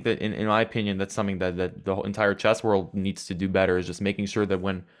definitely think that, in my opinion, that's something that the whole entire chess world needs to do better, is just making sure that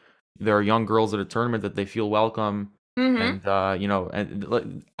when there are young girls at a tournament that they feel welcome. Mm-hmm.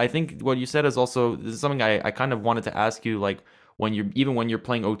 And I think what you said is also, this is something I kind of wanted to ask you, like when you're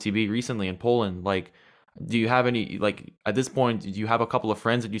playing OTB recently in Poland, like do you have any, like at this point, do you have a couple of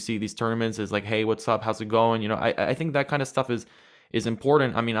friends that you see these tournaments is like, hey, what's up, how's it going? I think that kind of stuff is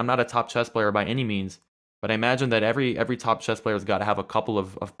important. I mean, I'm not a top chess player by any means, but I imagine that every top chess player's got to have a couple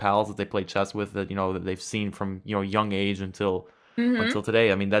of pals that they play chess with, that that they've seen from young age until Mm-hmm.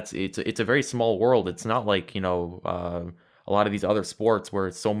 today. I mean, it's a very small world. It's not like a lot of these other sports where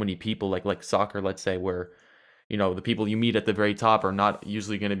it's so many people, like soccer, let's say, where the people you meet at the very top are not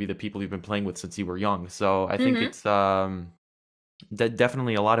usually going to be the people you've been playing with since you were young. So I think Mm-hmm. it's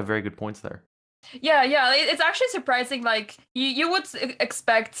definitely a lot of very good points there. Yeah. It's actually surprising. Like you would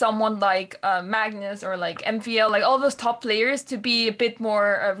expect someone like Magnus or like MVL, like all those top players, to be a bit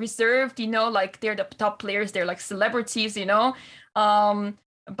more reserved. Like they're the top players. They're like celebrities. Um,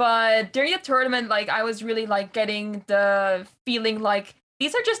 but during the tournament, like I was really like getting the feeling like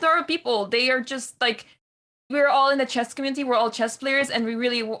these are just normal people. They are just like we're all in the chess community. We're all chess players, and we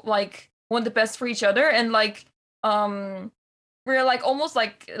really like want the best for each other. And like um we're like almost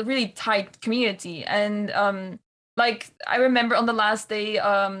like a really tight community. And like I remember on the last day,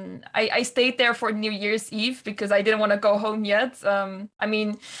 I stayed there for New Year's Eve because I didn't want to go home yet. I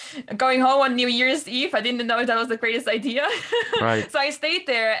mean, going home on New Year's Eve, I didn't know that was the greatest idea. Right. So I stayed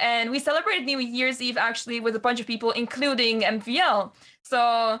there, and we celebrated New Year's Eve actually with a bunch of people, including MVL.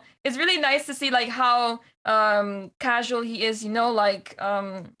 So it's really nice to see like how casual he is, like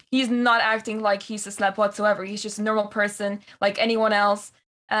he's not acting like he's a celeb whatsoever. He's just a normal person like anyone else.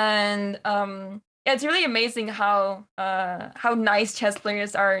 And yeah, it's really amazing how nice chess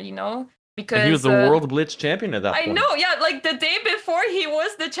players are, And he was because the world blitz champion at that I point. know, yeah, like the day before he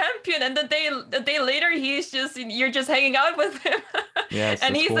was the champion, and the day later you're just hanging out with him. Yes,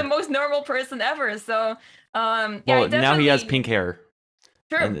 And that's he's the cool. most normal person ever. So yeah, I Well, now he has definitely pink hair,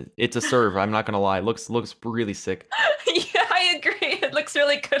 true. and it's a serve. I'm not gonna lie, looks really sick. Yeah, I agree. It looks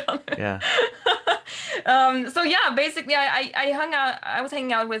really good on him. Yeah. So yeah, basically, I hung out. I was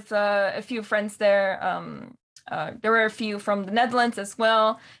hanging out with a few friends there. There were a few from the Netherlands as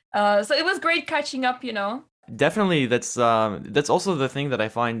well. So it was great catching up. Definitely, that's also the thing that I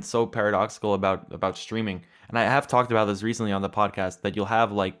find so paradoxical about streaming. And I have talked about this recently on the podcast, that you'll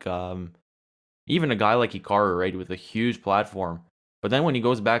have like even a guy like Hikaru, right, with a huge platform. But then when he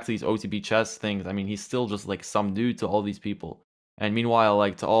goes back to these OTB chess things, I mean, he's still just like some dude to all these people. And meanwhile,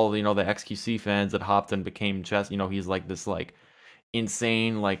 like to all the XQC fans that hopped and became chess, he's like this like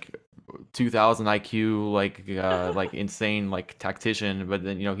insane like 2000 IQ like insane like tactician. But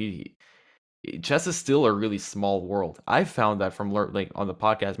then he chess is still a really small world. I found that from like on the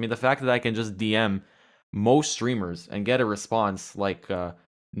podcast. I mean, the fact that I can just DM most streamers and get a response like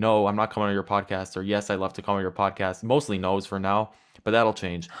no, I'm not coming on your podcast, or yes, I'd love to come on your podcast. Mostly no's for now, but that'll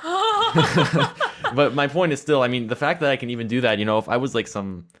change. But my point is still, I mean, the fact that I can even do that, if I was like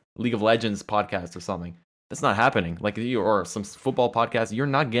some League of Legends podcast or something, that's not happening. Like or some football podcast, you're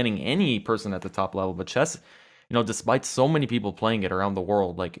not getting any person at the top level. But chess, despite so many people playing it around the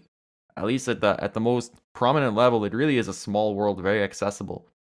world, like at least at the most prominent level, it really is a small world, very accessible.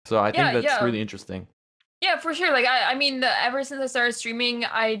 So I think that's really interesting. Yeah, for sure. Like I mean, ever since I started streaming,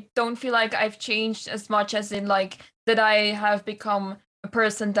 I don't feel like I've changed as much as in like that I have become a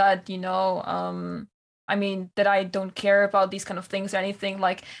person that I mean that I don't care about these kind of things or anything.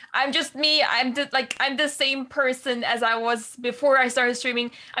 Like I'm just me. I'm the same person as I was before I started streaming.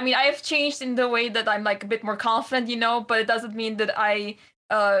 I mean, I have changed in the way that I'm like a bit more confident, but it doesn't mean that I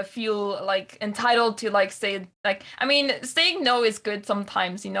feel like entitled to like say like I mean saying no is good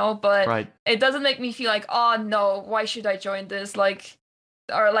sometimes, but right. It doesn't make me feel like, oh no, why should I join this, like,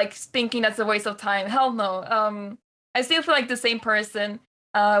 or like thinking that's a waste of time. Hell no. I still feel like the same person,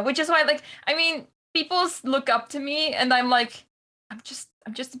 which is why like I mean people look up to me and I'm like I'm just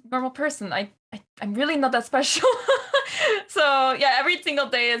a normal person. I'm really not that special. So yeah, every single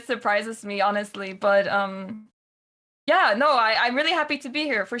day it surprises me honestly, but yeah, no, I'm really happy to be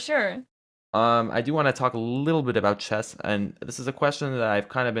here for sure. I do want to talk a little bit about chess, and this is a question that I've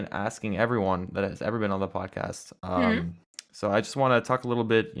kind of been asking everyone that has ever been on the podcast. So I just want to talk a little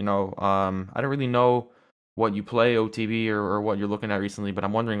bit, I don't really know what you play OTB or what you're looking at recently, but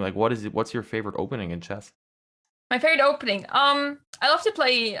I'm wondering like what's your favorite opening in chess? My favorite opening. I love to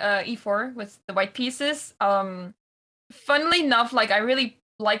play e4 with the white pieces. Funnily enough, like I really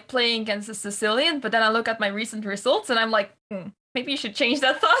like playing against the Sicilian, but then I look at my recent results and I'm like, maybe you should change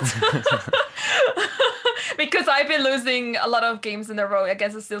that thought. Because I've been losing a lot of games in a row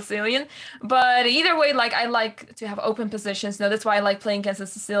against the Sicilian. But either way, like I like to have open positions. That's why I like playing against the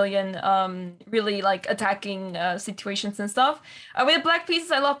Sicilian, really like attacking situations and stuff. With the black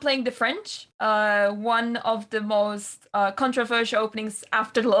pieces, I love playing the French. One of the most controversial openings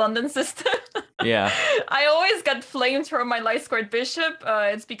after the London system. Yeah. I always get flamed for my light squared bishop.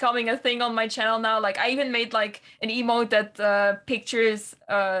 It's becoming a thing on my channel now. Like I even made like an emote that pictures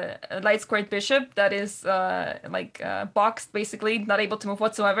a light squared bishop that is boxed, basically, not able to move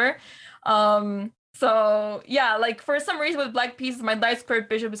whatsoever. So yeah, like for some reason with black pieces, my light squared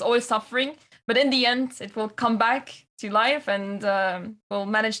bishop is always suffering. But in the end, it will come back to life and we'll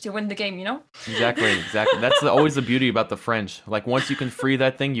manage to win the game, Exactly. That's always the beauty about the French. Like once you can free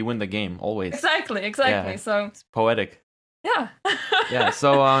that thing, you win the game, always. Exactly. Yeah, so it's poetic. Yeah. Yeah.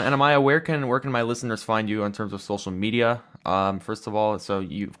 So Anamaya, where can my listeners find you in terms of social media? First of all, so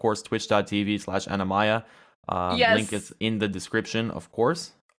you of course twitch.tv/Anamaya. Yes. Link is in the description, of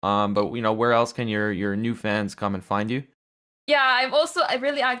course. But where else can your new fans come and find you? Yeah, I'm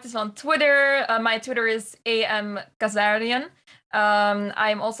really active on Twitter. My Twitter is @amkazarian.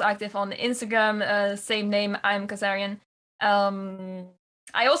 I'm also active on Instagram, same name, I'm Kazarian.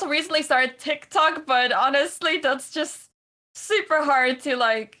 I also recently started TikTok, but honestly, that's just super hard to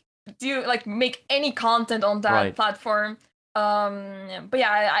make any content on that platform. But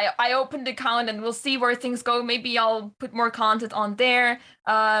yeah, I opened the account and we'll see where things go. Maybe I'll put more content on there.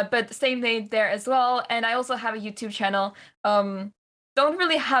 But same name there as well. And I also have a YouTube channel. Don't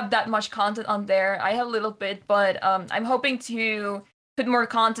really have that much content on there. I have a little bit, but I'm hoping to put more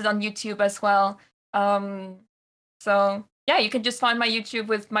content on YouTube as well. So yeah, you can just find my YouTube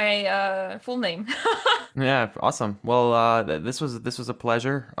with my full name. Yeah, awesome. Well, this was a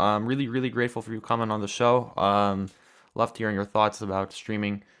pleasure. Really, really grateful for you coming on the show. Loved hearing your thoughts about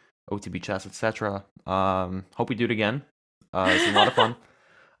streaming, OTB chess, etc. Hope we do it again. It's a lot of fun.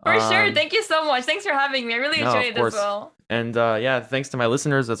 For sure. Thank you so much. Thanks for having me. I really enjoyed it as well. And yeah, thanks to my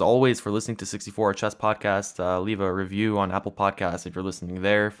listeners as always for listening to 64 Chess Podcast. Leave a review on Apple Podcasts if you're listening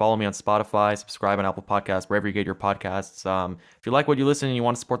there. Follow me on Spotify. Subscribe on Apple Podcasts, wherever you get your podcasts. If you like what you listen and you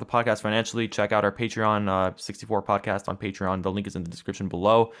want to support the podcast financially, check out our Patreon, 64 Podcast on Patreon. The link is in the description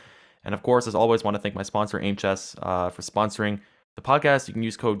below. And of course, as always, want to thank my sponsor, Aimchess, for sponsoring the podcast. You can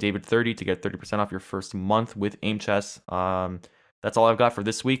use code David30 to get 30% off your first month with Aimchess. That's all I've got for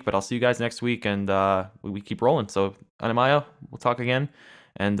this week, but I'll see you guys next week, and we keep rolling. So, Anamaya, we'll talk again.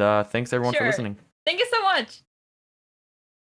 And thanks, everyone, for listening. Thank you so much.